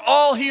 for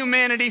all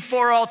humanity,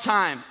 for all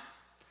time.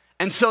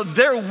 And so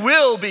there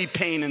will be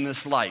pain in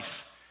this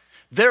life.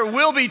 There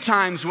will be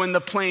times when the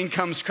plane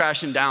comes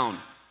crashing down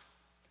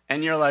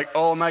and you're like,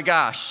 oh my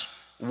gosh,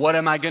 what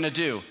am I gonna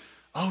do?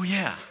 Oh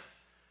yeah,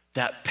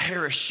 that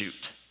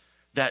parachute,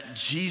 that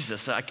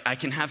Jesus, I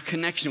can have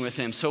connection with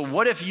him. So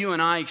what if you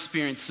and I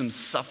experience some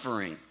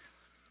suffering,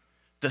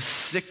 the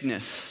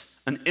sickness,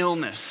 an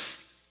illness?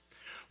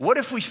 What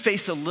if we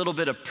face a little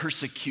bit of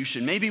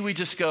persecution? Maybe we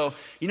just go,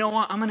 you know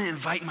what, I'm gonna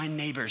invite my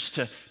neighbors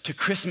to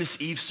Christmas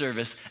Eve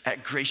service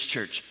at Grace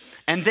Church,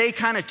 and they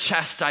kind of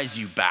chastise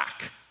you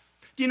back.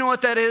 Do you know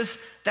what that is?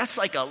 That's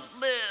like a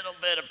little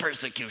bit of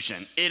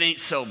persecution. It ain't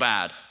so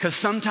bad, because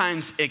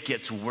sometimes it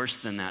gets worse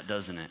than that,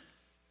 doesn't it?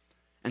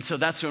 And so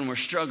that's when we're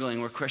struggling,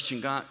 we're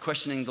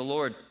questioning the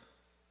Lord.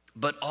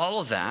 But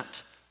all of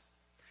that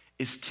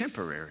is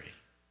temporary,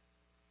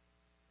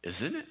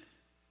 isn't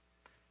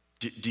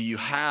it? Do you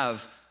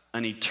have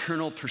an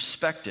eternal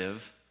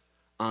perspective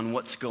on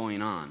what's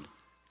going on?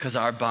 Because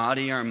our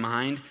body, our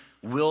mind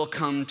will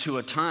come to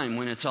a time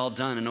when it's all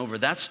done and over.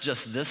 That's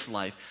just this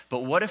life.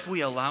 But what if we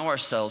allow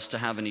ourselves to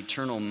have an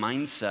eternal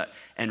mindset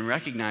and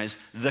recognize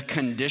the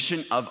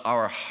condition of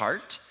our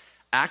heart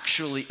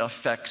actually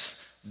affects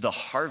the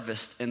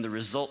harvest and the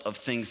result of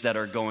things that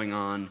are going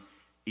on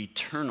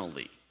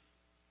eternally?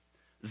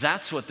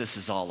 That's what this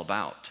is all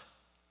about.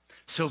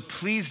 So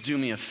please do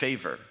me a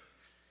favor.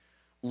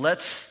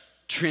 Let's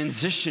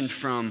transition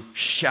from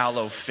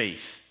shallow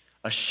faith,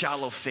 a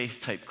shallow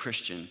faith type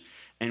Christian,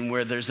 and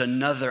where there's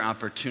another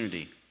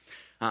opportunity.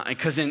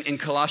 Because in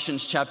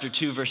Colossians chapter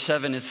 2, verse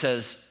 7, it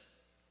says,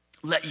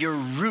 let your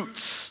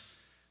roots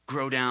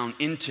grow down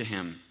into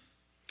him,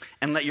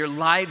 and let your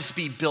lives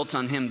be built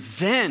on him.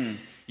 Then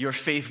your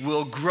faith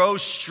will grow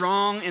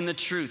strong in the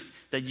truth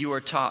that you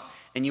are taught,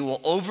 and you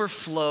will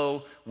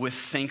overflow with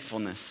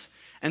thankfulness.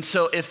 And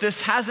so if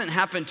this hasn't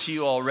happened to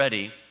you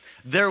already,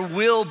 there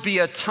will be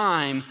a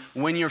time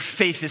when your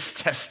faith is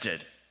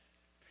tested.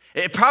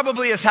 It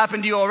probably has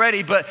happened to you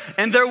already,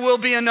 and there will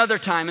be another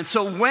time. And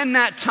so when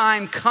that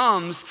time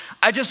comes,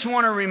 I just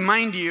want to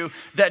remind you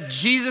that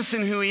Jesus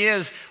and who he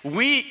is,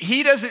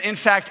 he doesn't in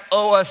fact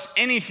owe us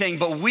anything,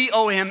 but we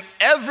owe him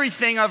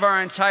everything of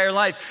our entire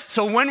life.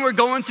 So when we're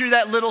going through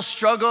that little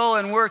struggle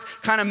and we're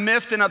kind of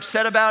miffed and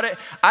upset about it,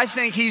 I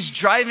think he's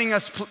driving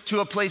us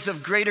to a place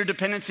of greater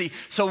dependency.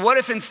 So what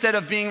if instead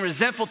of being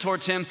resentful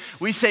towards him,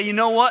 we say, you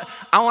know what?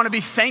 I want to be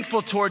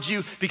thankful towards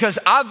you because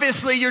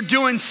obviously you're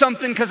doing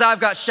something because I've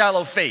got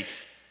shallow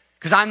faith,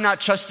 because I'm not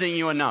trusting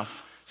you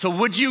enough. So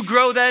would you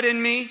grow that in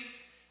me?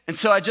 And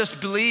so I just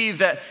believe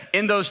that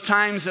in those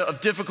times of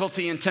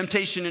difficulty and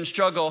temptation and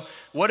struggle,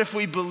 what if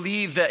we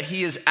believe that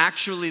he is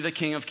actually the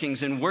King of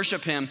Kings and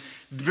worship him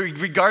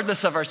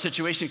regardless of our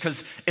situation?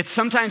 Because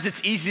sometimes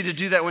it's easy to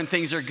do that when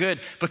things are good,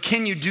 but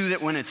can you do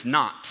that when it's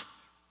not?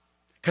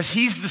 Because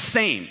he's the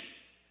same.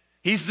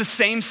 He's the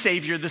same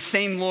Savior, the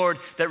same Lord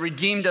that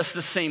redeemed us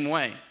the same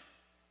way.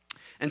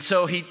 And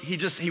so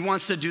he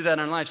wants to do that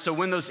in life. So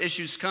when those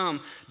issues come,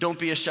 don't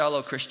be a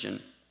shallow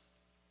Christian.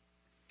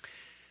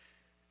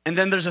 And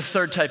then there's a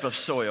third type of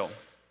soil,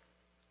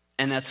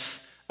 and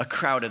that's a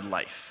crowded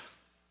life.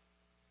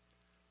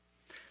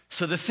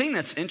 So the thing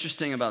that's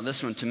interesting about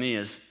this one to me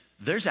is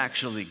there's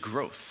actually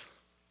growth.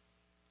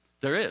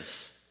 There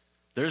is.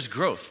 There's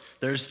growth.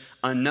 There's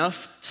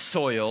enough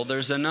soil,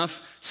 there's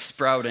enough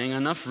sprouting,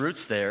 enough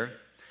roots there,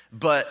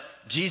 but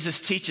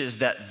Jesus teaches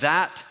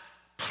that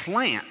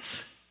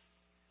plant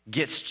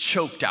gets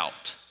choked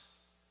out.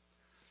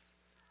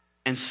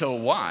 And so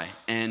why?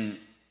 And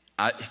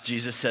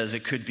Jesus says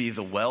it could be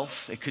the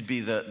wealth. It could be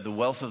the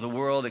wealth of the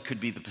world. It could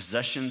be the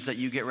possessions that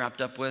you get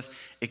wrapped up with.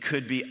 It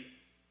could be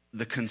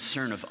the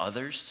concern of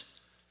others,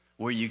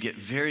 where you get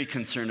very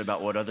concerned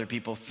about what other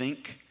people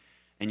think,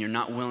 and you're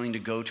not willing to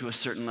go to a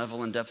certain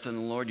level and depth in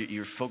the Lord.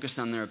 You're focused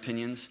on their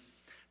opinions.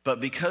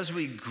 But because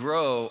we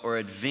grow or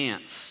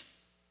advance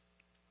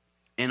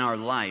in our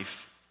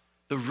life,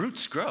 the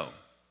roots grow.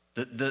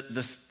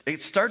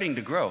 It's starting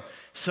to grow.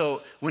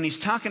 So when he's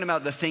talking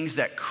about the things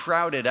that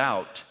crowd it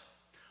out,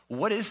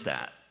 what is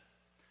that?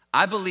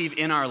 I believe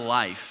in our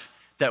life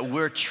that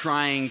we're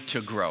trying to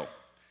grow,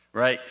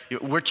 right?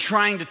 We're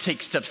trying to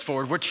take steps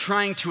forward. We're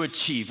trying to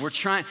achieve.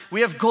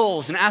 We have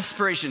goals and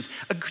aspirations.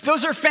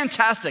 Those are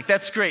fantastic.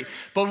 That's great.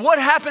 But what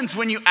happens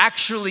when you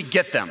actually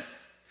get them?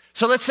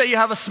 So let's say you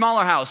have a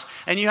smaller house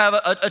and you have a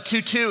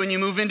 2-2 and you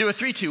move into a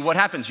 3-2. What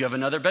happens? You have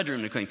another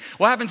bedroom to clean.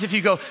 What happens if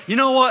you go, you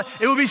know what?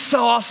 It would be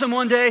so awesome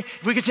one day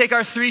if we could take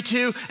our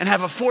 3-2 and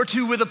have a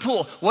 4-2 with a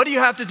pool. What do you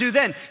have to do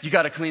then? You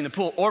got to clean the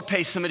pool or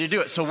pay somebody to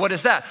do it. So what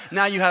is that?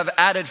 Now you have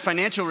added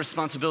financial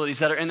responsibilities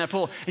that are in that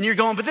pool and you're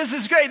going, but this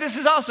is great. This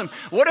is awesome.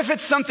 What if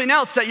it's something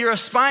else that you're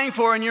aspiring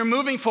for and you're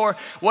moving for?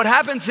 What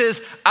happens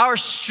is our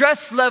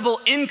stress level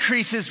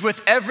increases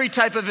with every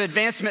type of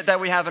advancement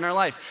that we have in our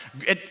life.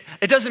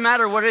 It doesn't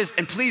matter what it is.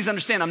 And please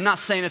understand, I'm not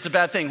saying it's a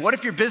bad thing. What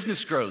if your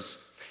business grows?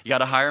 You got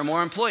to hire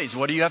more employees.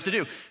 What do you have to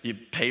do? You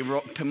pay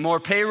more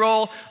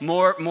payroll,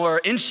 more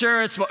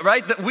insurance,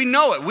 right? We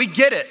know it. We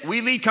get it.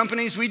 We lead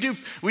companies. We do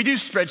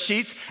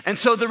spreadsheets. And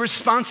so the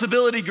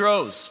responsibility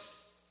grows.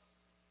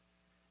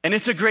 And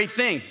it's a great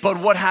thing. But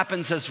what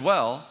happens as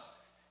well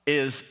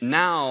is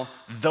now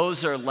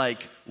those are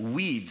like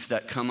weeds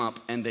that come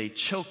up and they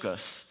choke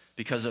us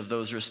because of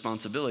those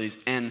responsibilities.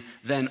 And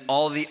then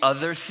all the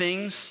other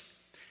things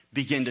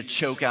begin to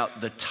choke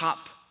out the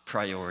top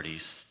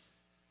priorities.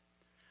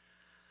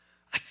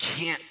 I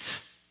can't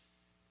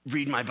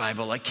read my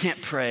Bible. I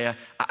can't pray.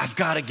 I've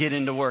got to get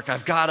into work.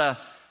 I've got to,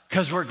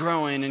 because we're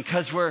growing and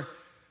because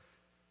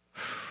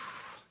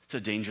it's a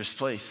dangerous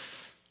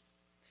place.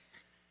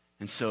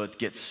 And so it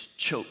gets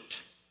choked.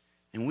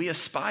 And we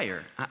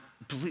aspire.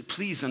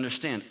 Please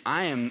understand,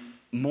 I am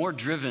more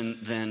driven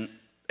than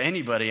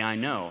anybody I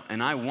know.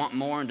 And I want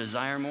more and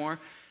desire more.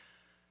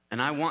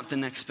 And I want the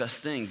next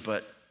best thing.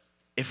 But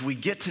if we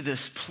get to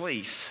this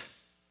place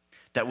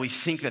that we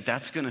think that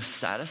that's going to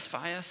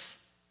satisfy us,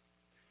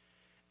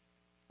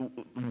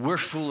 we're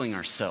fooling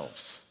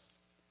ourselves.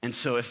 And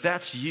so if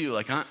that's you,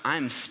 like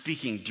I'm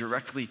speaking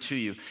directly to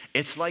you,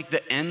 it's like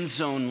the end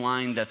zone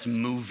line that's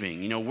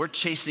moving. You know, we're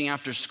chasing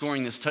after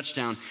scoring this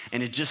touchdown,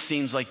 and it just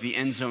seems like the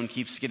end zone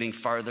keeps getting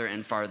farther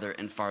and farther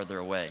and farther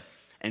away.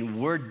 And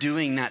we're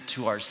doing that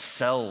to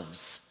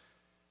ourselves.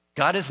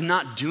 God is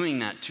not doing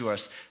that to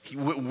us.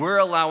 We're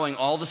allowing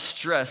all the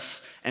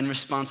stress and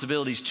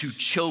responsibilities to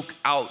choke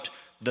out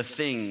the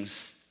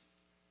things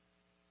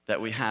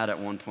that we had at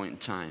one point in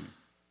time.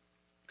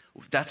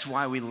 That's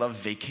why we love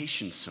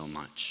vacation so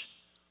much.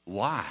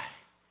 Why?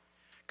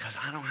 Because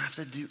I don't have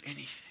to do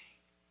anything.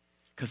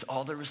 Because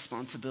all the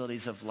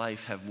responsibilities of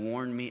life have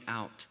worn me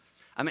out.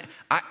 I mean,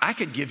 I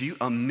could give you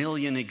a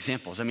million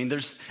examples. I mean,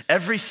 there's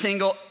every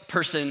single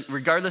person,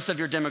 regardless of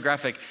your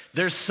demographic,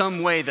 there's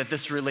some way that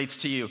this relates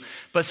to you.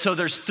 But so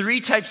there's 3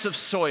 types of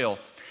soil,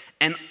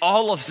 and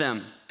all of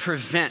them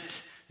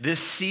prevent this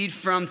seed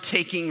from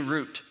taking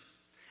root.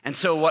 And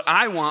so what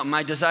I want,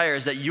 my desire,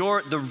 is that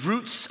the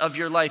roots of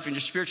your life and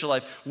your spiritual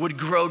life would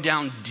grow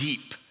down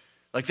deep.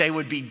 Like they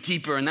would be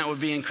deeper, and that would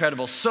be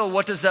incredible. So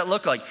what does that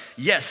look like?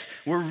 Yes,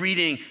 we're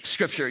reading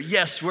scripture.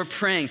 Yes, we're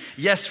praying.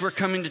 Yes, we're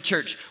coming to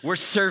church. We're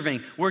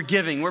serving. We're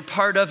giving. We're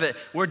part of it.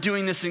 We're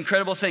doing this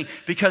incredible thing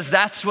because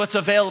that's what's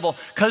available.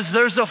 Because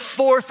there's a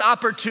 4th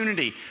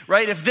opportunity,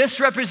 right? If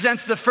this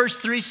represents the first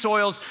 3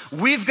 soils,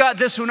 we've got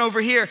this one over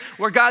here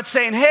where God's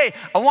saying, hey,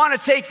 I want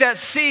to take that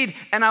seed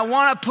and I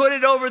want to put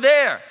it over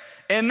there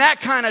in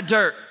that kind of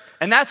dirt.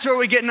 And that's where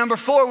we get number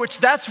 4, which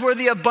that's where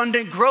the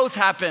abundant growth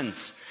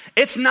happens.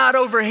 It's not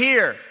over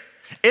here.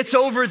 It's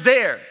over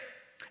there.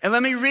 And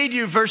let me read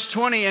you verse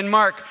 20 in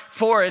Mark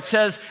 4. It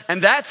says,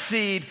 and that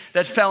seed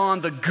that fell on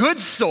the good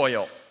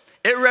soil,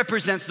 it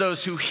represents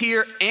those who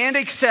hear and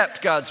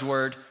accept God's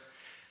word.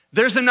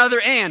 There's another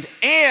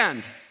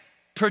and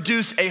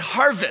produce a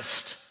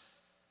harvest.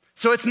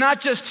 So it's not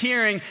just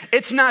hearing,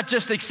 it's not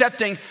just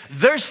accepting.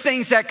 There's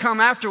things that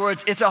come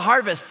afterwards. It's a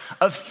harvest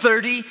of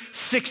 30,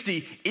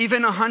 60,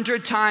 even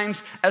 100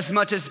 times as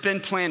much as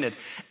been planted.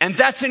 And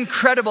that's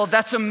incredible.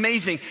 That's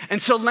amazing.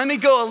 And so let me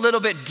go a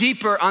little bit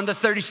deeper on the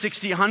 30,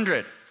 60,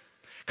 100.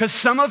 Because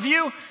some of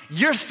you,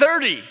 you're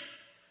 30.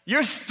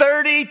 You're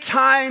 30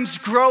 times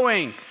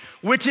growing,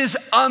 which is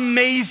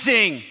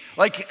amazing.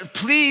 Like,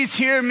 please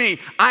hear me.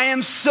 I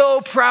am so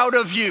proud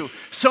of you.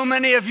 So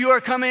many of you are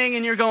coming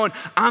and you're going,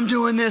 I'm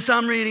doing this,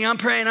 I'm reading, I'm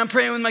praying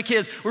with my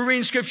kids. We're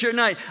reading scripture at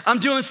night. I'm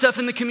doing stuff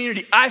in the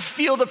community. I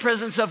feel the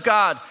presence of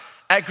God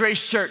at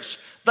Grace Church.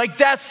 Like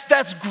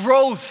that's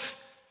growth.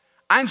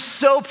 I'm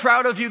so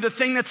proud of you. The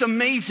thing that's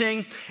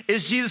amazing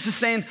is Jesus is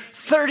saying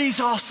 30's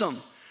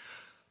awesome,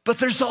 but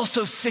there's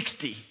also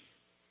 60.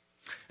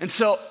 And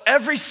so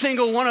every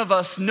single one of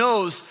us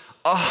knows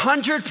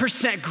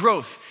 100%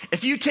 growth.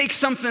 If you take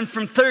something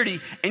from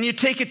 30 and you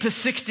take it to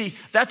 60,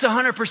 that's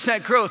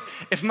 100%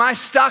 growth. If my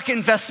stock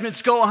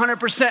investments go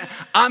 100%,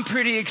 I'm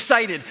pretty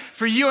excited.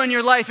 For you in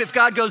your life, if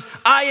God goes,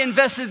 I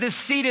invested this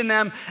seed in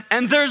them,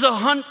 and there's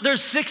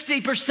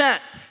 60%,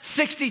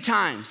 60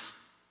 times.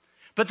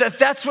 But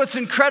that's what's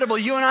incredible.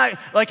 You and I,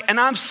 and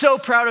I'm so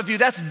proud of you.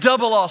 That's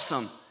double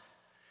awesome.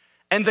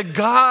 And the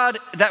God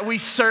that we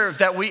serve,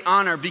 that we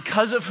honor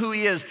because of who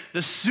he is,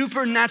 the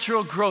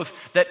supernatural growth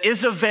that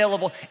is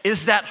available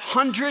is that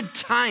 100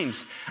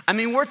 times. I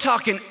mean, we're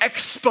talking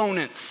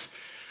exponents.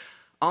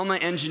 All my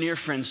engineer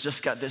friends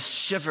just got this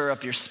shiver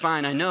up your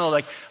spine. I know,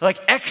 like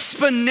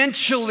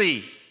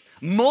exponentially,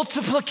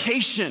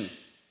 multiplication,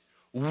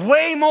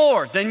 way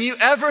more than you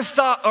ever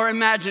thought or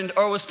imagined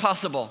or was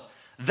possible.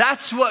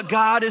 That's what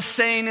God is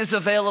saying is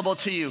available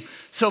to you.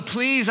 So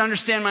please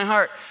understand my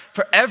heart.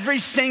 For every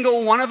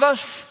single one of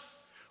us,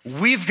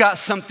 we've got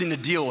something to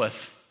deal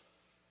with.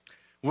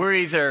 We're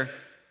either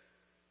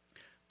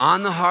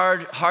on the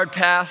hard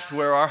path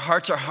where our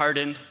hearts are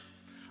hardened,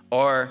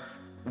 or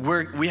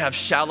we have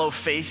shallow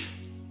faith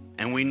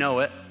and we know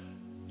it,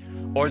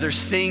 or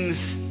there's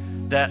things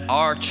that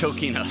are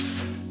choking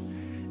us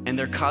and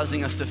they're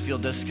causing us to feel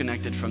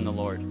disconnected from the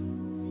Lord.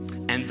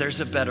 And there's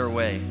a better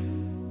way.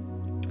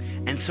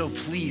 And so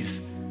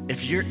please,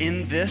 if you're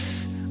in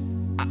this,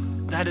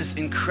 that is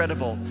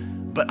incredible.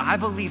 But I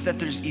believe that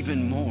there's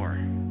even more.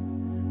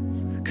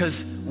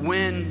 Because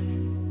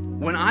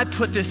when I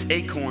put this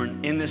acorn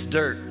in this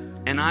dirt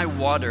and I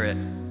water it,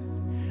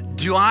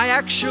 do I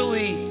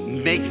actually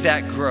make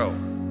that grow?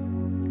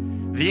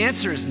 The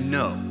answer is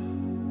no.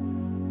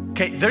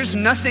 Okay, there's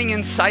nothing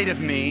inside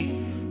of me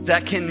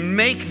that can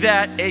make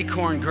that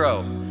acorn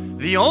grow.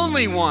 The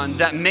only one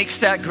that makes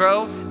that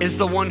grow is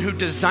the one who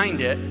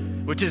designed it,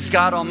 which is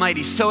God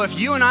Almighty. So if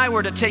you and I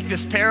were to take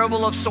this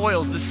parable of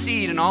soils, the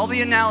seed and all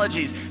the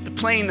analogies, the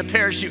plane, the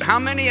parachute, how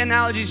many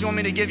analogies do you want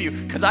me to give you?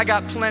 Because I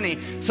got plenty.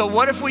 So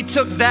what if we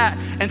took that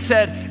and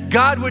said,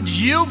 God, would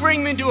you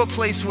bring me to a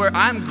place where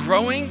I'm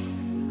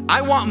growing?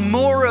 I want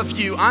more of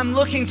you. I'm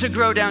looking to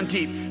grow down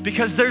deep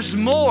because there's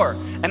more.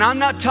 And I'm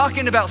not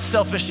talking about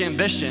selfish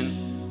ambition.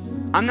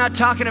 I'm not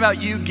talking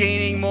about you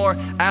gaining more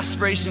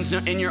aspirations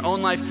in your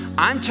own life.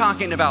 I'm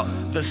talking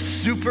about the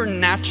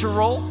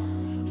supernatural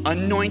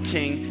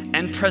anointing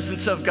and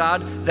presence of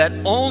God that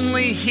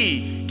only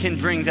He can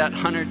bring that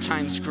 100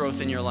 times growth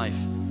in your life.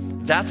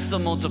 That's the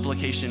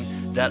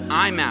multiplication that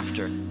I'm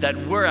after, that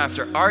we're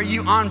after. Are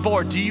you on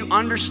board? Do you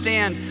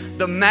understand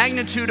the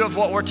magnitude of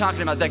what we're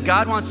talking about? That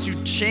God wants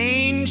to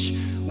change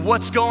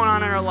what's going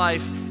on in our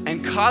life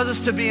and cause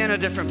us to be in a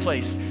different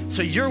place.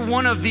 So you're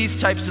one of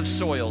these types of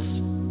soils.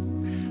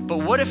 But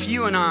what if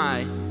you and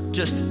I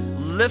just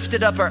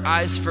lifted up our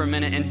eyes for a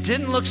minute and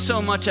didn't look so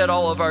much at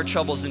all of our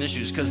troubles and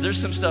issues, because there's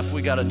some stuff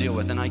we got to deal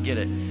with, and I get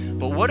it.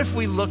 But what if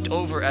we looked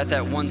over at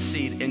that one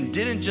seed and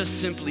didn't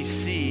just simply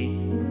see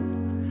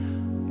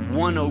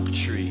one oak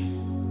tree,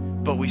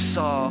 but we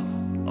saw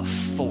a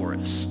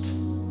forest?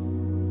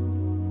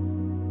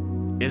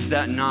 Is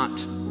that not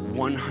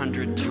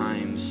 100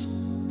 times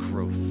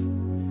growth?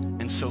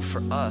 And so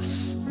for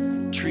us,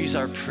 trees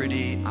are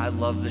pretty, I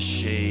love the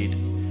shade,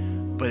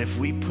 but if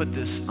we put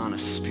this on a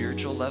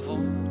spiritual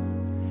level,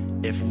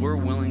 if we're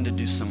willing to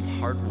do some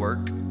hard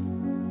work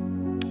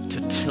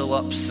to till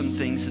up some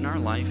things in our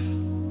life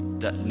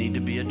that need to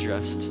be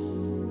addressed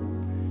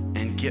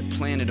and get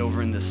planted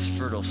over in this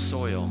fertile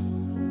soil,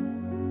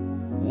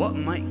 what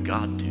might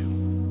God do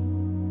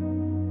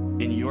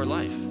in your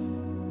life?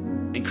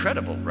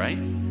 Incredible, right?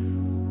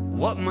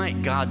 What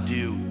might God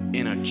do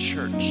in a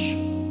church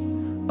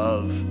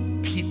of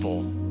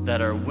people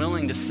that are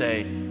willing to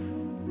say,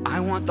 I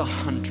want the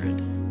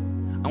 100.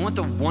 I want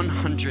the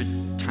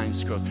 100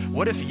 times growth.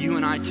 What if you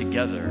and I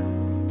together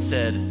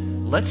said,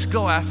 let's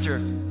go after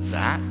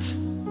that?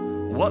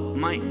 What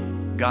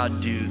might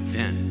God do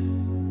then?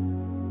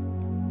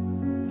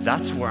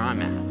 That's where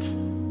I'm at.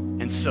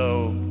 And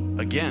so,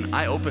 again,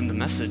 I opened the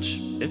message.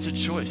 It's a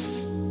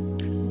choice.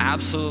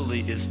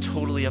 Absolutely is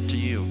totally up to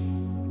you.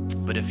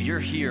 But if you're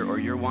here or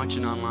you're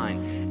watching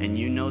online and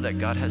you know that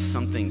God has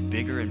something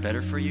bigger and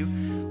better for you,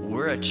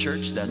 we're a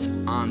church that's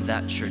on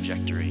that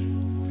trajectory.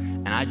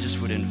 And I just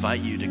would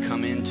invite you to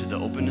come into the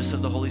openness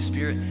of the Holy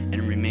Spirit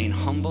and remain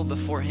humble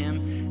before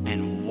Him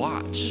and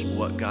watch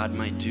what God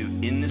might do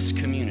in this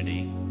community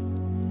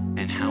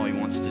and how He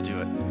wants to do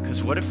it.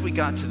 Because what if we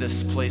got to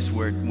this place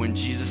where when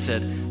Jesus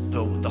said,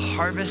 the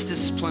harvest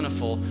is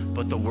plentiful,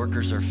 but the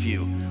workers are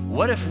few?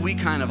 What if we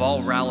kind of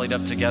all rallied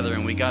up together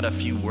and we got a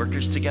few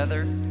workers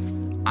together?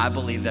 I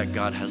believe that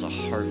God has a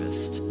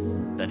harvest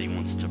that He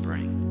wants to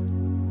bring.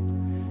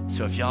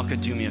 So if y'all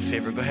could do me a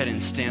favor, go ahead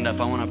and stand up.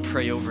 I want to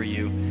pray over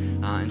you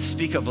and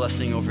speak a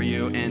blessing over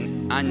you.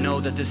 And I know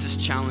that this is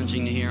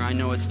challenging to hear. I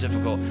know it's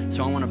difficult.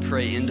 So I want to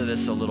pray into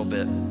this a little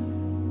bit.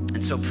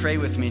 And so pray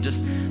with me.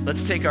 Just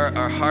let's take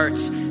our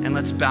hearts and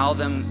let's bow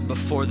them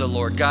before the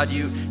Lord. God,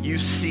 you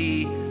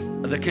see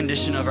the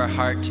condition of our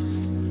heart.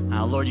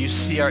 Lord, you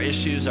see our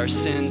issues, our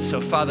sins.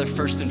 So Father,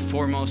 first and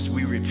foremost,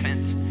 we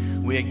repent.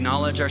 We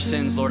acknowledge our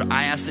sins. Lord,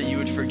 I ask that you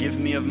would forgive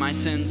me of my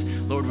sins.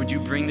 Lord, would you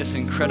bring this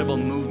incredible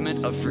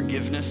movement of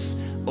forgiveness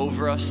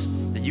over us,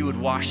 that you would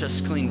wash us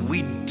clean.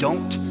 We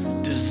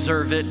don't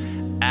deserve it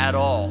at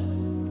all,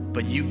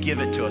 but you give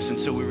it to us. And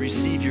so we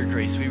receive your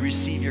grace. We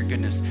receive your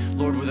goodness.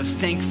 Lord, with a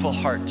thankful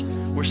heart,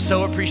 we're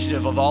so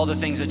appreciative of all the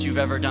things that you've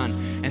ever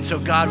done. And so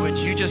God, would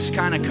you just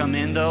kind of come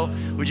in though?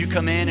 Would you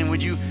come in and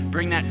would you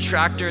bring that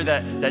tractor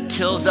that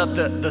tills up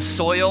the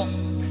soil,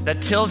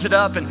 that tills it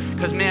up? And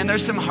because man,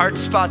 there's some hard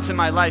spots in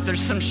my life.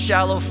 There's some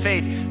shallow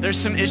faith. There's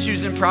some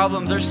issues and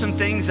problems. There's some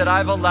things that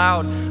I've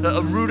allowed,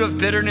 a root of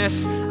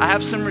bitterness. I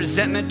have some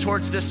resentment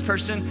towards this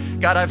person.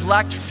 God, I've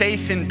lacked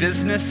faith in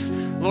business.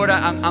 Lord,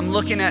 I'm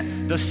looking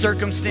at the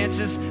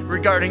circumstances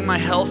regarding my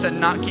health and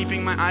not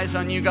keeping my eyes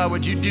on you. God,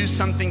 would you do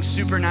something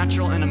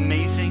supernatural and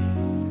amazing?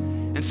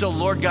 And so,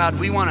 Lord God,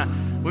 we want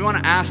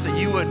to ask that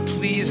you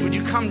would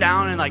you come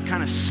down and like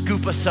kind of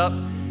scoop us up?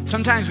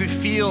 Sometimes we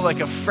feel like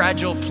a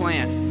fragile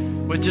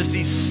plant with just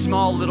these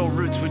small little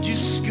roots. Would you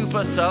scoop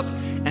us up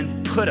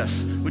and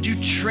would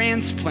you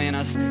transplant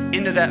us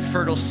into that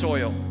fertile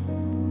soil?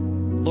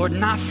 Lord,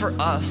 not for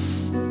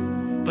us,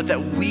 but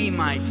that we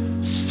might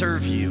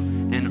serve you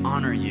and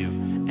honor you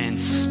and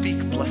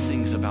speak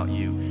blessings about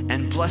you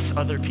and bless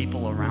other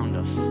people around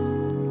us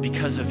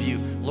because of you.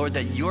 Lord,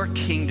 that your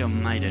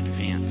kingdom might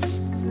advance.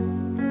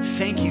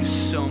 Thank you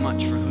so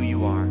much for who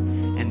you are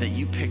and that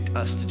you picked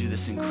us to do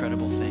this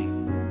incredible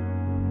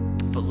thing.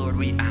 But Lord,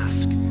 we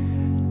ask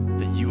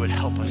that you would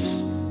help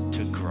us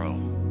to grow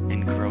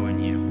and grow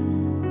in you.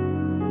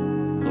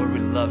 Lord, we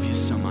love you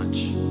so much.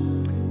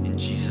 In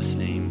Jesus'